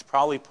dioxide. It's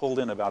probably pulled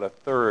in about a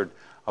third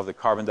of the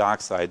carbon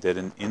dioxide that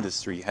an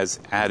industry has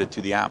added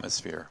to the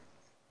atmosphere.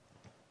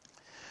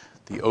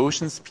 The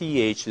ocean's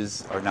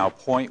pHs are now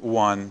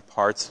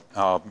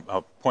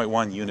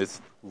 0.1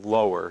 units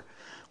lower,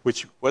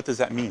 what does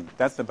that mean?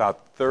 That's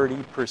about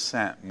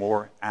 30%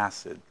 more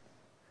acid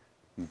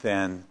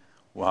than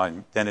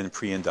in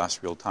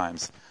pre-industrial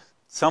times.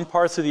 Some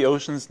parts of the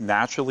oceans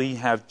naturally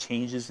have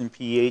changes in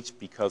pH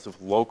because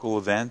of local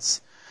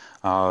events,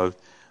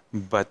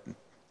 but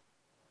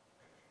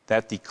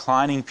that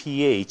declining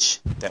pH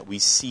that we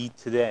see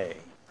today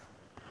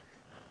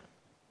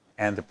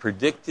and the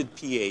predicted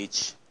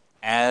pH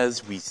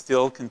as we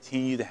still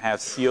continue to have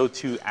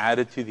CO2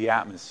 added to the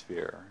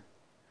atmosphere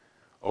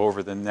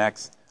over the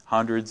next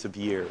hundreds of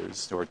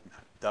years or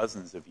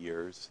dozens of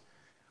years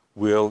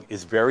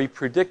is very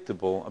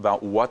predictable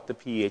about what the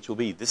pH will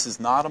be. This is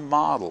not a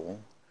model.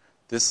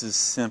 This is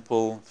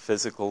simple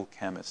physical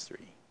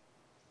chemistry.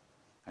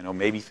 I know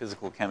maybe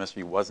physical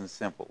chemistry wasn't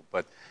simple,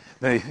 but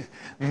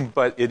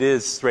it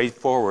is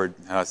straightforward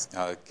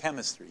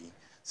chemistry,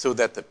 so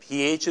that the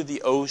pH of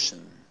the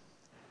ocean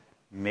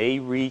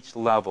will reach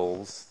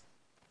levels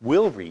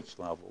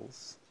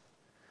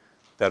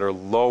that are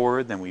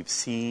lower than we've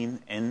seen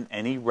in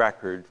any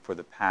record for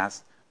the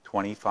past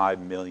 25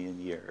 million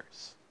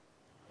years.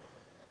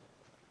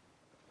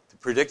 The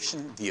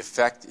prediction, the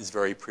effect is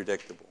very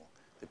predictable.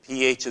 The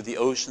pH of the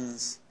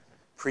oceans,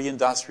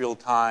 pre-industrial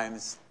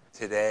times,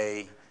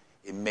 today,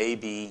 it may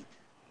be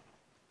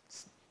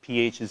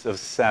pHs of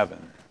 7.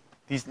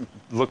 These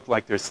look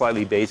like they're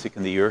slightly basic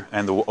in the earth,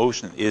 and the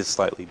ocean is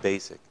slightly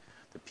basic.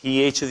 The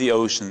pH of the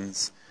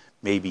oceans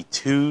may be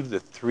 2 to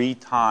 3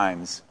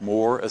 times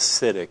more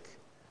acidic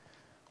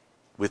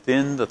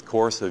within the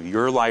course of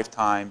your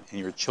lifetime and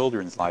your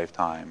children's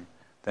lifetime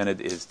than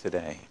it is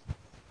today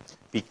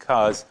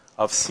because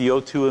of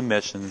CO2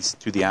 emissions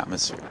to the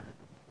atmosphere.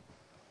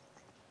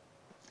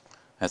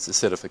 That's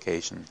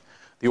acidification.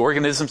 The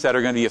organisms that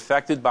are going to be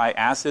affected by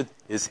acid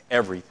is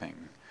everything.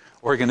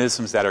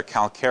 Organisms that are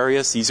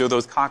calcareous, these are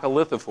those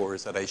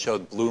coccolithophores that I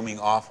showed blooming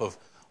off of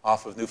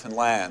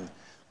Newfoundland.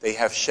 They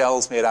have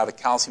shells made out of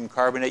calcium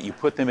carbonate. You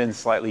put them in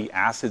slightly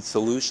acid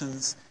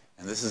solutions,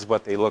 and this is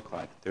what they look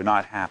like. They're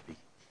not happy.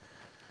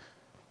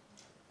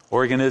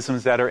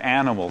 Organisms that are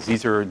animals,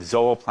 these are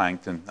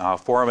zooplankton,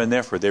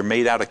 foraminifera. They're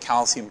made out of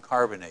calcium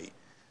carbonate.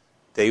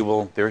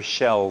 Their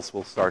shells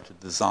will start to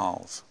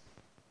dissolve.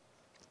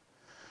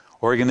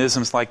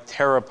 Organisms like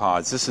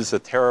pteropods. This is a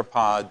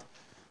pteropod.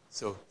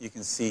 So you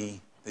can see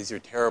these are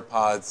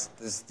pteropods.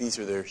 These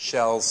are their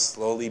shells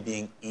slowly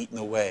being eaten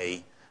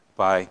away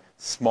by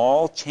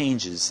small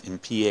changes in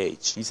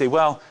pH. You say,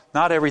 well,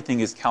 not everything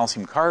is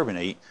calcium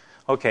carbonate.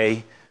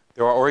 Okay,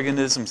 there are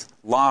organisms,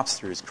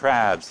 lobsters,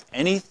 crabs,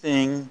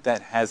 anything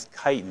that has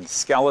chitin,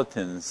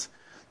 skeletons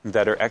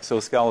that are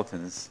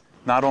exoskeletons,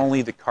 not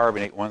only the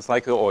carbonate ones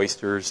like the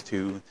oysters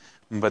too,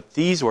 but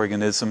these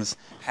organisms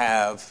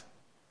have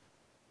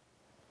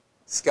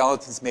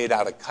skeletons made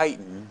out of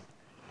chitin.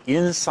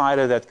 Inside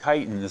of that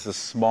chitin is a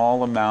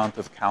small amount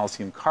of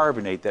calcium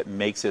carbonate that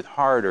makes it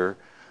harder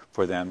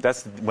for them.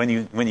 That's when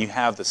you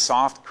have the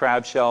soft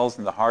crab shells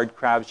and the hard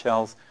crab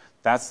shells,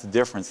 that's the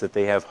difference, that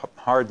they have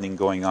hardening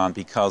going on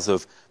because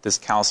of this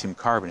calcium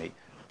carbonate.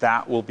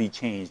 That will be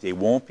changed. They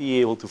won't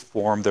be able to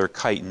form their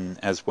chitin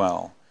as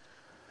well.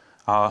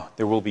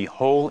 There will be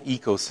whole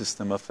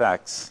ecosystem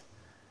effects.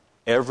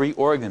 Every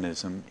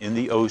organism in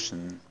the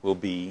ocean will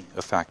be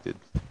affected.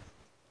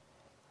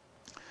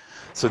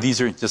 So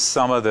these are just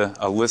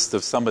a list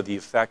of some of the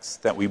effects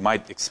that we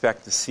might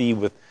expect to see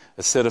with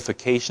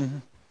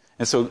acidification.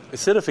 And so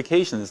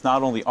acidification is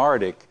not only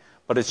Arctic,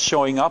 but it's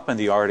showing up in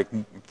the Arctic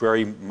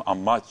very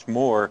much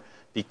more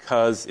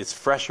because it's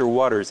fresher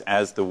waters.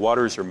 As the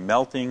waters are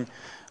melting,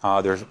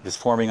 there's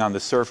forming on the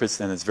surface,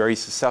 and it's very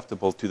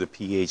susceptible to the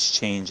pH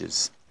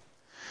changes.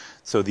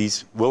 So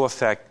these will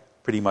affect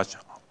pretty much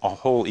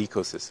whole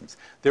ecosystems.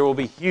 There will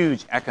be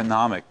huge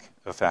economic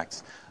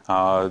effects.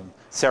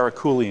 Sarah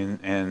Cooley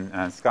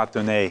and Scott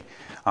Donnet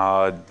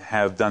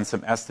have done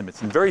some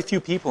estimates, and very few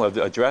people have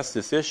addressed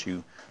this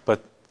issue,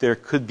 but there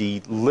could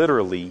be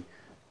literally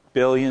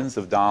billions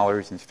of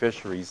dollars in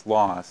fisheries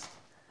lost.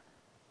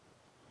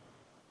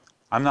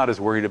 I'm not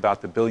as worried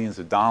about the billions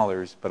of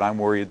dollars, but I'm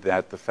worried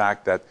that the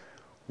fact that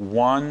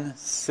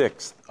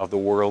 1/6 of the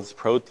world's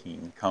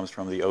protein comes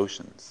from the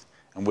oceans,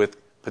 and with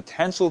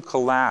potential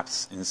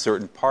collapse in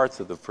certain parts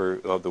of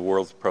the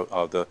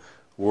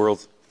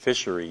world's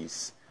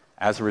fisheries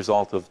as a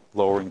result of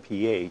lowering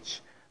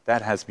pH,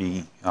 that has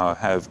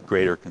have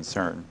greater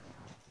concern.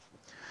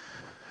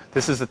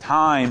 This is a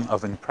time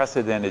of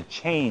unprecedented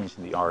change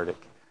in the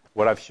Arctic.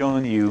 What I've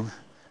shown you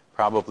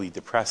probably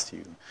depressed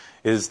you,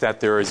 is that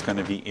there is going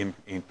to be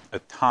a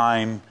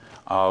time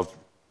of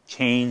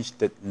change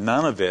that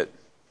none of it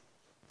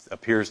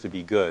appears to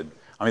be good.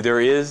 I mean,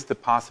 there is the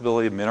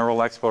possibility of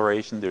mineral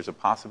exploration. There's a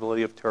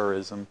possibility of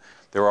tourism.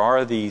 There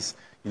are these,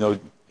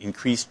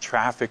 increased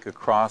traffic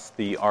across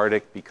the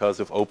Arctic because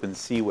of open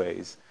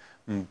seaways.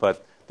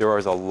 But there are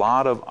a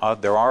lot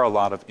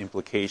of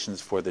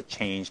implications for the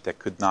change that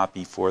could not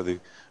be for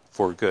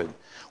good.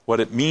 What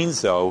it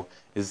means, though,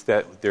 is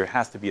that there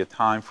has to be a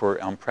time for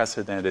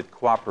unprecedented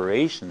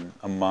cooperation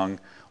among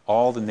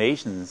all the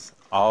nations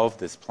of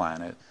this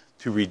planet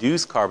to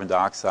reduce carbon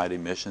dioxide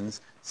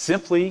emissions,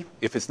 simply,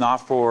 if it's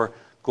not for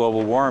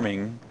global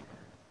warming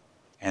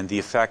and the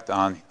effect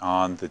on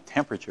the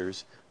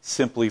temperatures,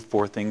 simply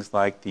for things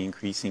like the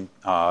increasing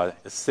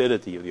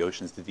acidity of the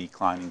oceans, the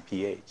declining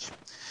pH.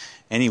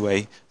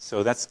 Anyway,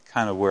 so that's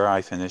kind of where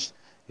I finished.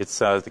 It's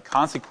the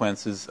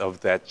consequences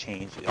of that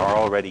change are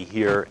already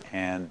here,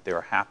 and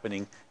they're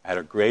happening at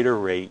a greater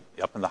rate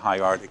up in the high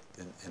Arctic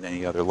than in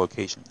any other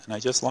location. And I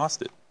just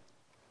lost it.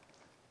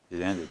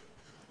 It ended.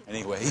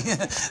 Anyway,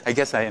 I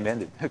guess I am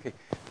ended. Okay,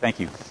 thank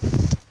you.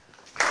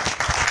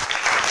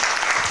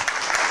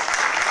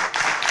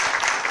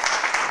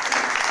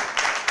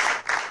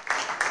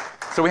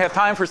 So we have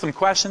time for some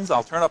questions.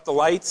 I'll turn up the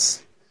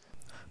lights.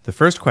 The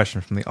first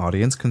question from the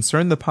audience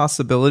concerned the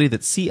possibility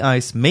that sea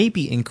ice may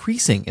be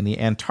increasing in the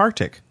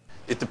Antarctic.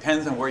 It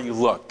depends on where you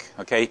look,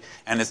 okay?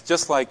 And it's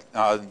just like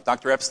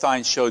Dr.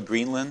 Epstein showed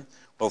Greenland.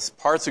 Well,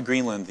 parts of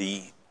Greenland,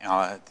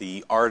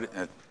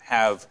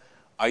 have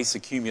ice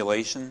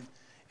accumulation.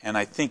 And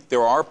I think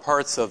there are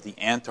parts of the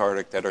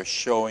Antarctic that are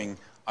showing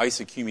ice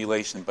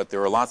accumulation, but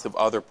there are lots of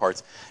other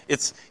parts.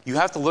 You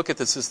have to look at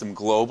the system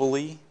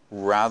globally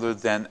rather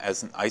than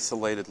as an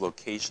isolated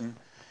location.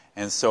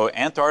 And so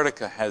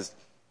Antarctica has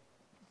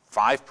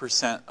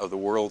 5% of the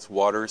world's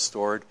water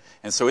stored,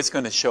 and so it's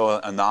going to show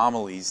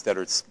anomalies that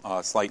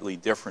are slightly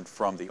different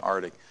from the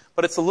Arctic.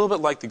 But it's a little bit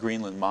like the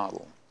Greenland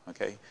model,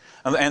 okay?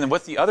 And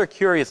what's the other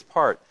curious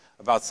part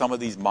about some of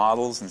these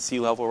models and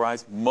sea level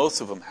rise? Most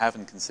of them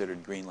haven't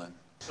considered Greenland.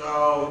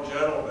 So,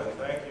 gentlemen,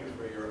 thank you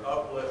for your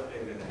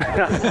uplifting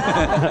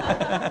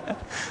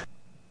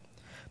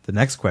The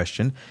next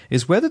question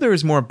is whether there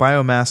is more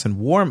biomass in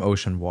warm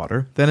ocean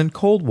water than in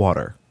cold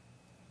water.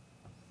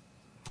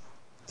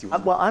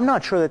 Well, I'm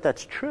not sure that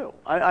that's true.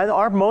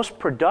 Our most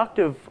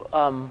productive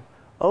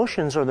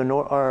oceans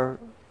are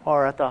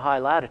at the high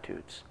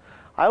latitudes.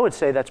 I would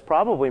say that's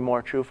probably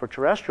more true for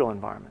terrestrial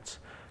environments,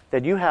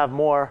 that you have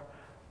more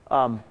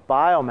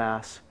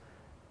biomass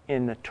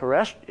in the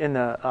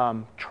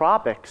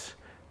tropics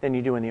than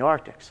you do in the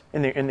Arctics.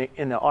 In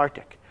the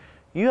Arctic,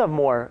 you have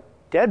more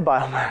dead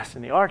biomass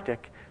in the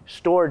Arctic,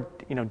 stored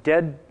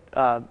dead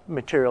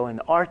material in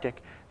the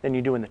Arctic than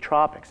you do in the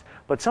tropics.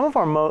 But some of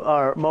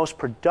our most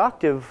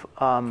productive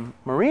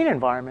marine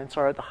environments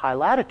are at the high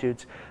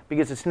latitudes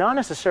because it's not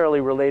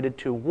necessarily related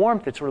to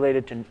warmth, it's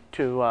related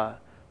to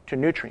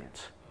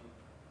nutrients.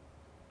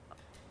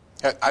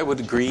 I would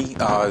agree.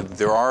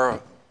 There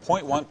are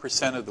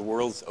 0.1% of the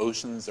world's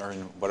oceans are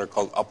in what are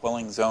called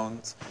upwelling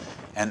zones.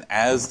 And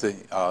as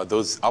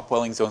those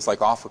upwelling zones,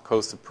 like off the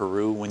coast of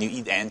Peru, when you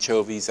eat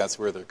anchovies, that's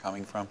where they're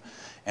coming from.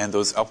 And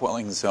those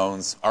upwelling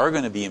zones are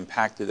going to be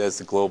impacted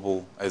as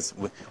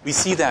we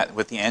see that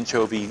with the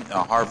anchovy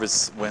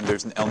harvests when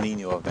there's an El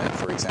Nino event,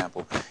 for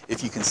example.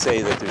 If you can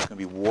say that there's going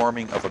to be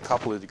warming of a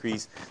couple of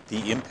degrees,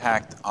 the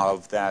impact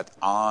of that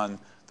on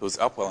those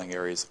upwelling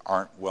areas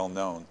aren't well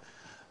known.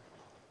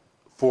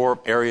 For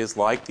areas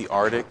like the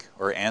Arctic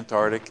or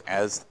Antarctic,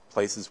 as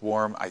places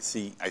warm, I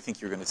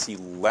think you're going to see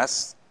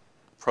less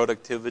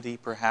productivity,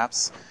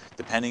 perhaps,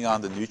 depending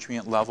on the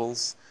nutrient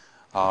levels.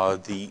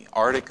 The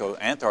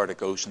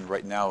Antarctic Ocean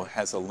right now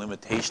has a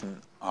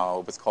limitation,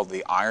 what's called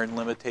the iron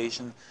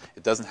limitation.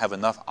 It doesn't have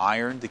enough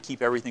iron to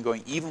keep everything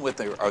going. Even with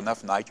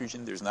enough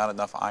nitrogen, there's not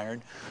enough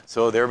iron.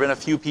 So there have been a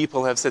few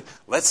people who have said,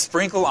 let's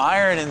sprinkle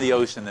iron in the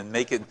ocean and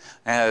make it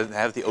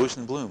have the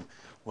ocean bloom.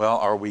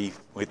 Well,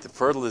 with the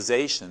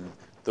fertilization,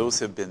 those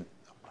have been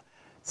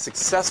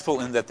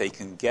successful in that they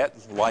can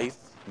get life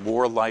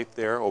more life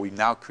there? Are we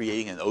now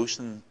creating an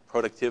ocean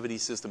productivity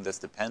system that's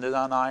dependent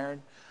on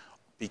iron?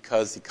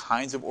 Because the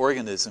kinds of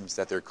organisms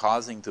that they're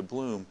causing to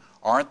bloom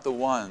aren't the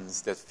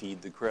ones that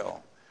feed the krill.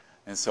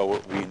 And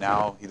so we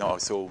now,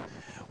 so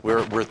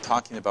we're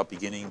talking about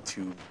beginning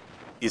to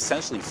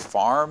essentially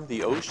farm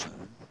the ocean,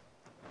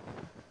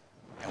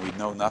 and we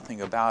know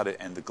nothing about it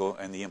and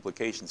the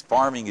implications.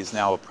 Farming is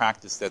now a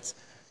practice that's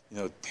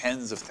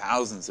tens of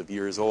thousands of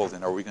years old,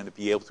 and are we going to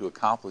be able to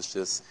accomplish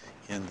this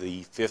in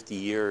the 50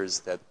 years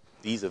that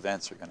these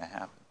events are going to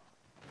happen?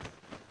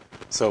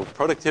 So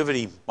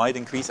productivity might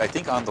increase, I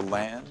think, on the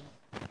land,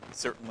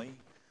 certainly,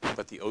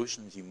 but the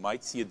oceans, you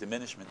might see a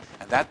diminishment,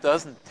 and that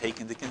doesn't take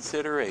into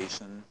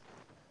consideration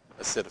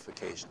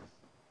acidification.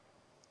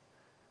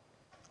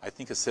 I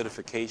think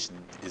acidification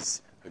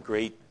is a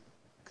great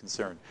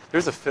concern.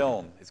 There's a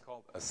film, it's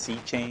called A Sea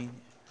Change,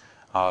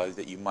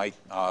 that you might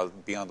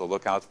be on the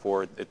lookout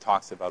for. It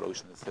talks about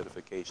ocean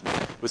acidification.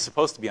 It was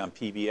supposed to be on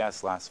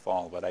PBS last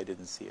fall, but I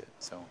didn't see it.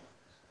 So,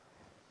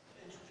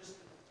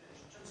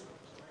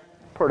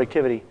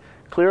 productivity.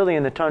 Clearly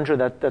in the tundra,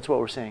 that's what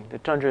we're seeing. The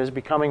tundra is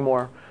becoming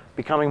more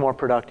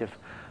productive.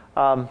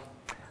 But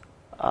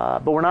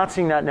we're not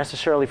seeing that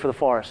necessarily for the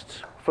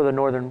forests, for the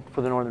northern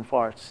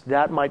forests.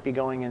 That might be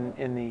going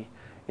in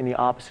the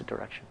opposite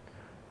direction.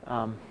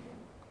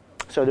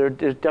 So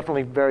there's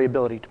definitely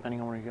variability depending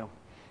on where you go.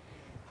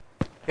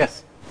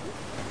 Yes.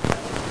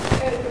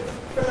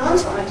 For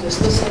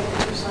non-scientists, listening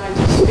to two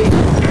scientists speak,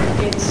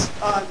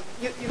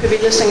 you could be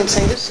listening and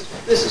saying, this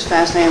is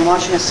fascinating,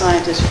 watching a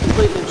scientist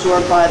completely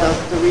absorbed by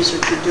the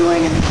research you're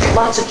doing, and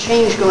lots of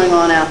change going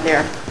on out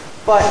there.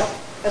 But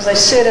as I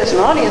sit as an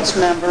audience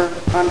member,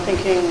 I'm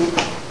thinking,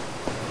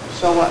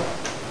 so what?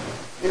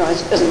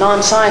 As a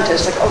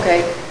non-scientist, like,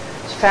 okay,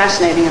 it's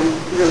fascinating,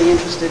 I'm really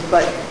interested,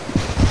 but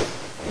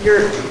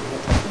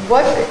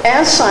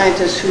as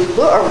scientists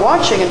who are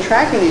watching and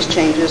tracking these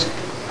changes,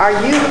 are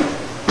you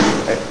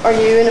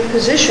in a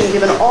position,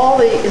 given all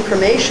the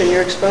information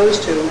you're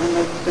exposed to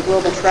and the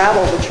global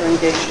travel that you're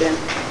engaged in,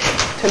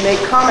 to make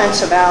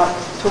comments about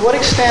to what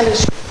extent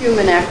is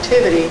human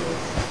activity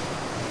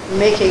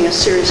making a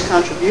serious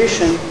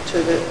contribution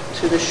to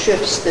the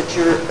shifts that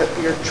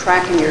you're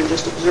tracking, you're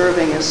just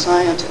observing as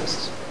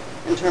scientists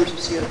in terms of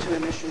CO2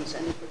 emissions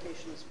and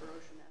implications for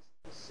ocean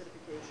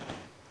acidification?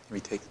 Let me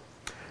take.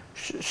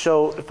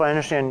 So, if I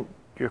understand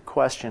your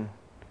question,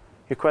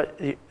 part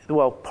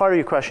of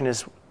your question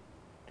is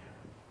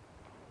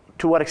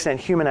to what extent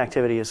human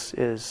activity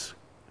is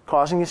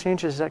causing these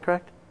changes. Is that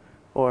correct?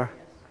 Or,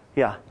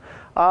 yeah.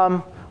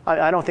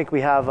 I don't think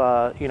we have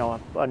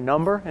a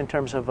number in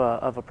terms of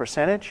a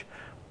percentage,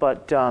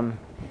 but I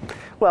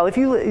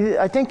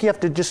think you have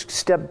to just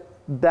step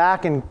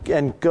back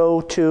and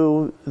go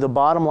to the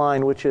bottom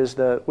line, which are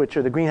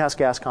the greenhouse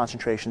gas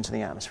concentrations in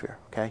the atmosphere.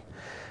 Okay.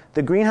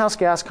 The greenhouse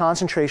gas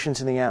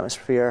concentrations in the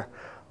atmosphere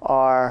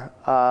are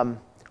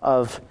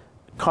of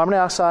carbon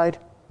dioxide,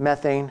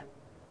 methane,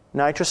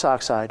 nitrous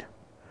oxide,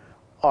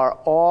 are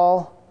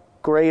all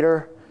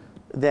greater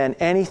than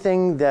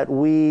anything that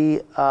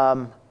we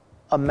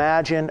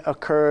imagine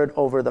occurred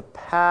over the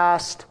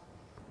past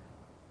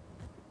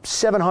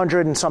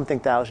 700 and something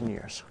thousand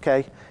years.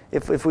 Okay,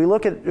 if we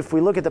look at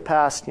the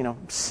past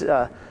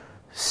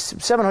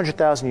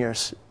 700,000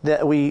 years,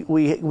 that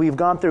we've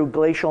gone through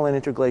glacial and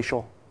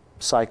interglacial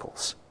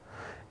cycles.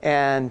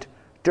 And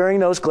during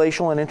those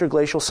glacial and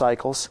interglacial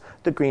cycles,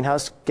 the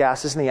greenhouse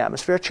gases in the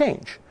atmosphere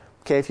change.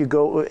 Okay, if you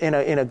go in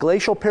a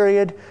glacial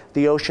period,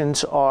 the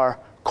oceans are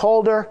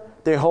colder,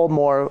 they hold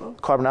more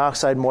carbon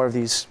dioxide, more of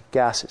these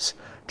gases.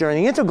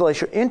 During the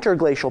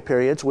interglacial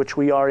periods, which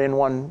we are in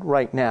one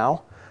right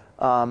now,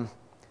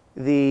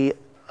 the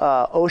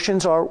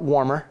oceans are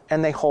warmer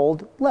and they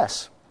hold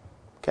less.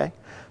 Okay,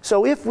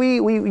 so if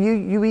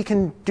we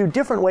can do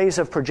different ways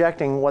of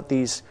projecting what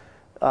these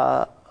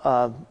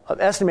of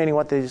estimating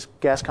what these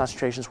gas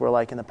concentrations were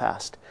like in the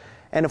past.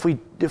 And if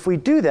we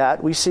do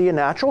that, we see a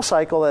natural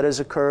cycle that has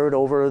occurred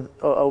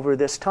over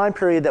this time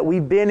period that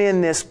we've been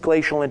in this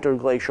glacial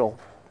interglacial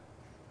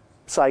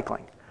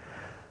cycling.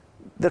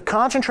 The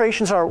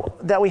concentrations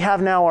that we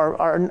have now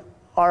are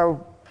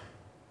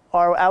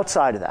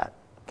outside of that.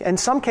 In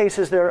some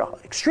cases, they're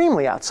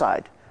extremely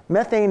outside.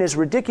 Methane is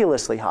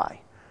ridiculously high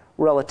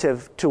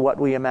relative to what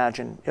we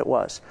imagine it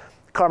was.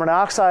 Carbon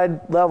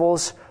dioxide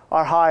levels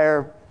are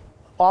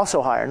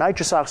also higher.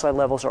 Nitrous oxide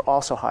levels are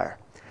also higher.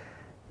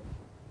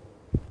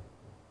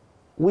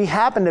 We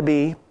happen to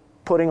be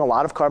putting a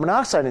lot of carbon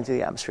dioxide into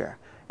the atmosphere,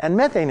 and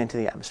methane into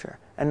the atmosphere,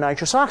 and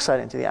nitrous oxide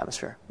into the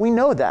atmosphere. We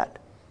know that.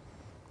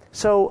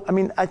 So,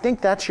 I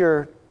think that's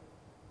the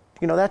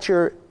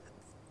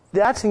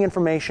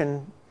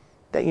information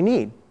that you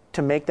need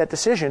to make that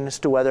decision as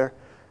to whether,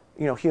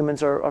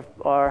 humans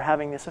are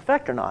having this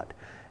effect or not.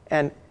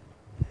 And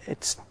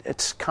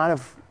it's kind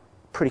of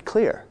pretty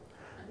clear.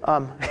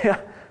 We're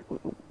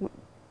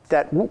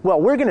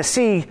going to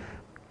see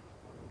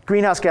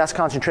greenhouse gas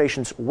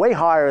concentrations way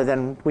higher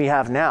than we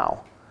have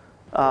now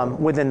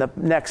within the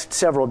next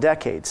several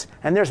decades.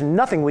 And there's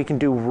nothing we can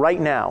do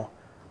right now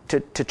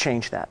to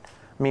change that.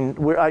 I mean,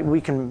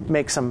 we can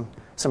make some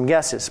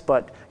guesses,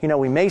 but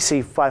we may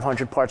see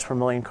 500 parts per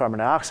million carbon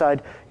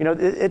dioxide.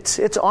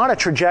 It's on a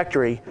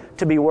trajectory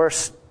to be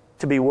worse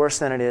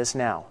than it is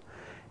now,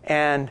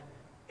 and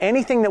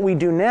anything that we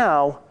do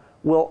now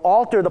will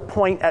alter the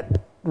point at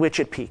which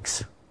it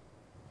peaks.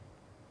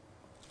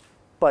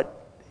 But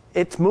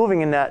it's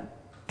moving in that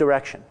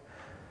direction.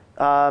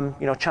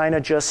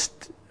 China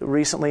just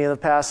recently, in the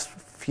past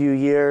few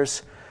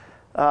years,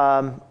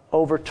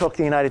 overtook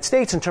the United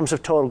States in terms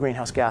of total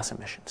greenhouse gas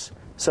emissions.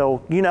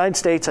 So the United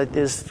States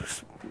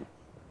is,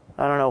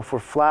 I don't know if we're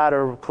flat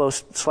or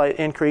close, slight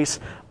increase,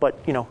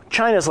 but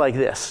China's like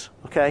this,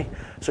 okay?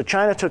 So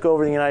China took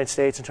over the United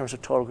States in terms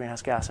of total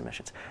greenhouse gas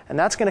emissions, and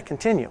that's going to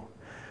continue.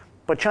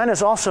 But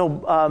China's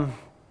also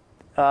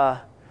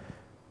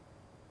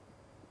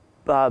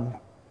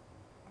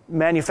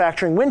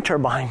manufacturing wind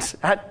turbines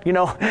at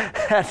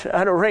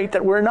a rate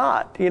that we're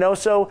not.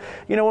 So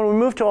when we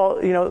move to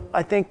all,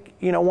 I think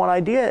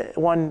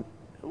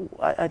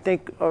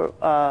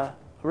a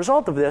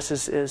result of this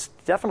is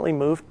definitely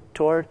move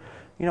toward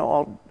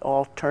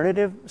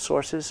alternative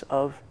sources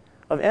of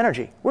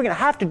energy. We're going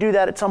to have to do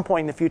that at some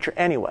point in the future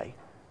anyway.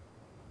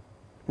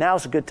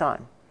 Now's a good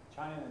time.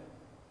 China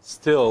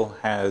still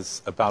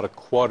has about a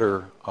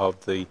quarter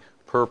of the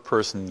per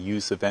person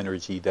use of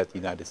energy that the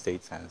United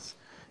States has,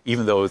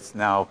 even though it's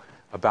now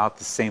about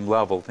the same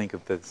level. Think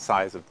of the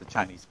size of the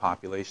Chinese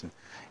population.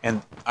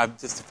 And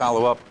just to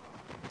follow up,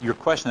 your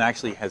question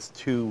actually has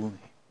two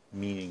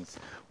meanings.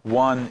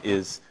 One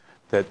is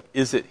that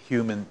is it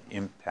human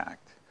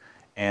impact?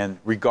 And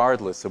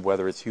regardless of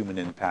whether it's human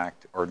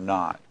impact or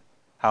not,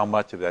 how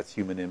much of that's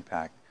human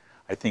impact,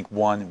 I think,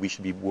 one, we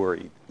should be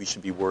worried. We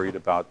should be worried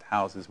about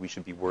houses. We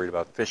should be worried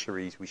about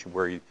fisheries. We should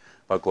worry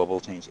about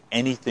global change.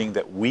 Anything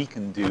that we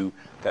can do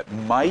that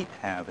might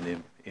have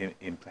an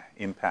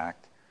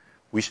impact,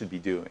 we should be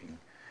doing.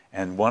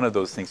 And one of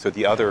those things, so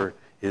the other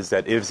is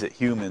that is it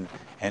human,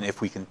 and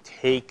if we can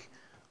take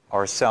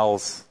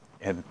ourselves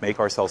and make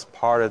ourselves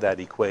part of that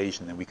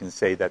equation, then we can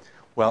say that,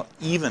 well,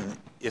 even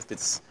if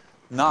it's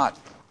not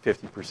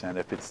 50%,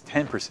 if it's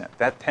 10%,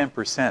 that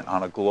 10%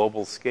 on a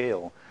global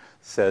scale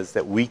says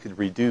that we could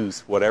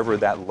reduce whatever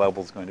that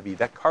level is going to be.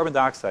 That carbon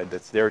dioxide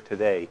that's there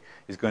today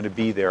is going to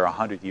be there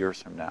 100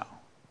 years from now.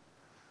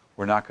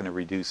 We're not going to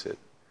reduce it.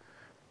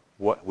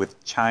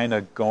 With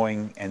China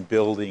going and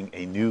building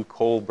a new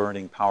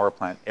coal-burning power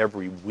plant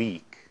every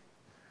week,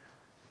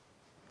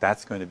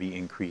 that's going to be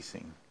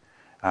increasing.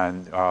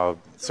 And so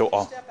you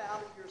step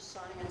out of your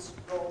science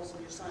roles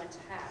and your science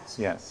hats.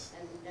 Yes.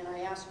 And I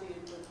ask you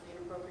the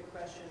inappropriate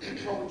question,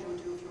 what would you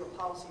do if you were a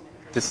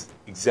policymaker? This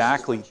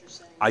exactly.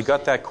 I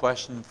got that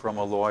question from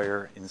a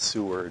lawyer in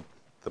Seward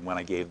when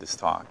I gave this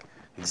talk.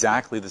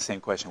 Exactly the same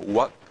question.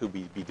 What could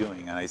we be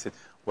doing? And I said,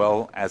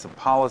 well, as a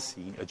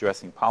policy,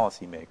 addressing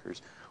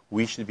policymakers,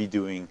 we should be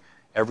doing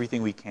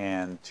everything we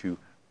can to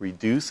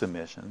reduce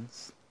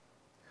emissions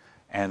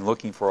and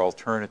looking for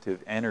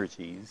alternative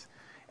energies.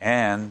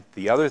 And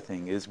the other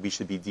thing is we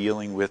should be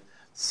dealing with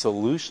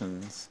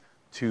solutions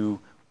to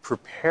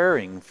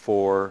preparing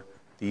for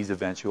these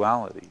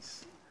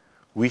eventualities.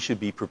 We should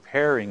be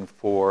preparing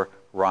for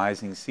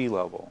rising sea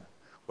level.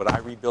 Would I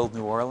rebuild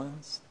New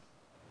Orleans?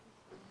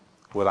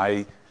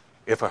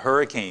 If a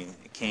hurricane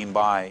came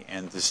by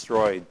and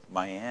destroyed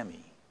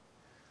Miami,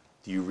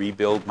 do you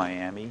rebuild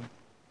Miami?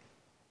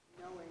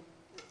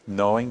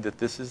 Knowing that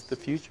this is the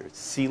future.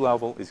 Sea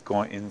level is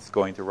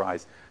going to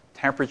rise.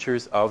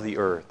 Temperatures of the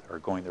earth are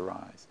going to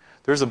rise.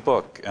 There's a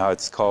book,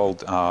 it's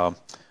called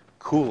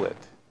Cool It,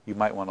 you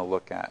might want to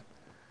look at.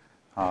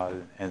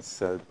 And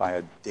it's by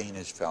a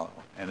Danish fellow.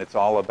 And it's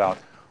all about,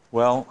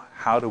 well,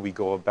 how do we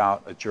go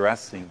about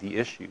addressing the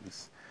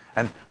issues?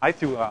 And I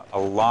threw out a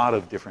lot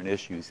of different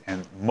issues,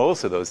 and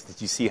most of those,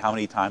 did you see how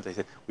many times I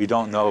said, we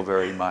don't know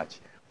very much.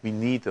 We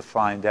need to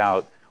find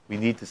out. We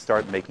need to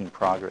start making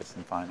progress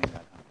in finding that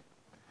out.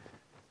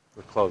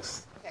 We're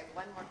close. Okay,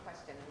 one more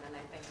question, and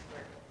then I think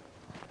we're...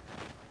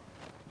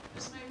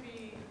 This may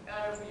be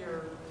out of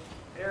your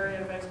area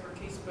of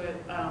expertise, but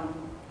I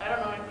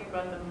don't know anything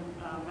about the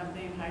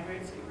methane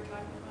hydrates that you were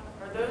talking about.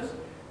 Are those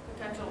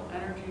potential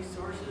energy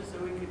sources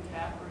that we could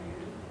tap or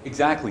use?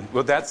 Exactly.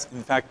 Well, that's,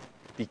 in fact,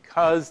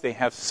 because they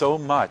have so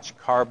much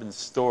carbon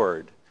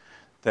stored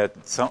that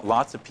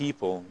lots of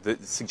people, the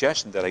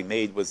suggestion that I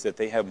made was that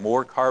they have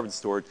more carbon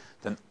stored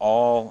than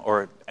all,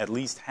 or at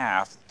least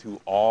half to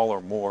all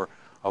or more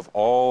of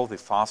all the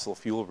fossil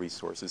fuel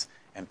resources.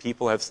 And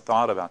people have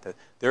thought about that.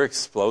 They're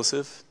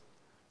explosive.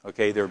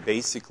 Okay,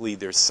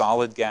 they're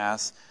solid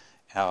gas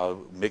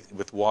mixed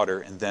with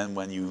water, and then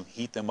when you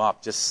heat them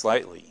up just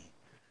slightly,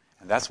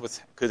 and that's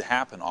what could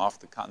happen off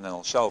the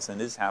continental shelves, and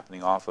is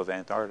happening off of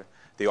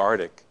the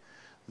Arctic,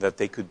 that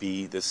they could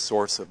be this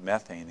source of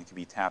methane that could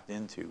be tapped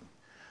into.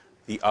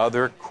 The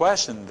other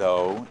question,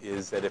 though,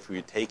 is that if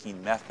we're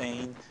taking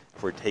methane,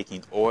 if we're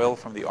taking oil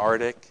from the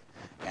Arctic,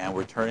 and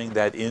we're turning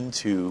that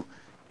into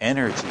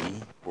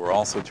energy, we're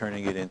also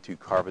turning it into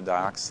carbon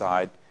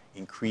dioxide,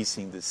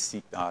 increasing the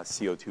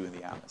CO2 in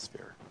the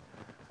atmosphere.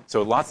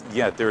 So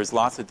there is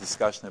lots of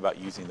discussion about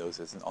using those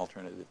as an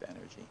alternative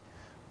energy.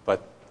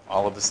 But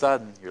all of a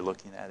sudden, you're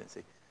looking at it and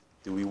say,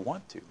 do we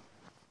want to?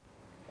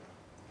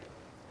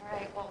 All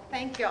right, well,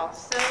 thank you all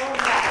so much.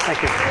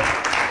 Thank you.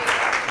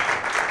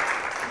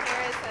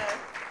 There is a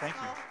Thank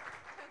you. small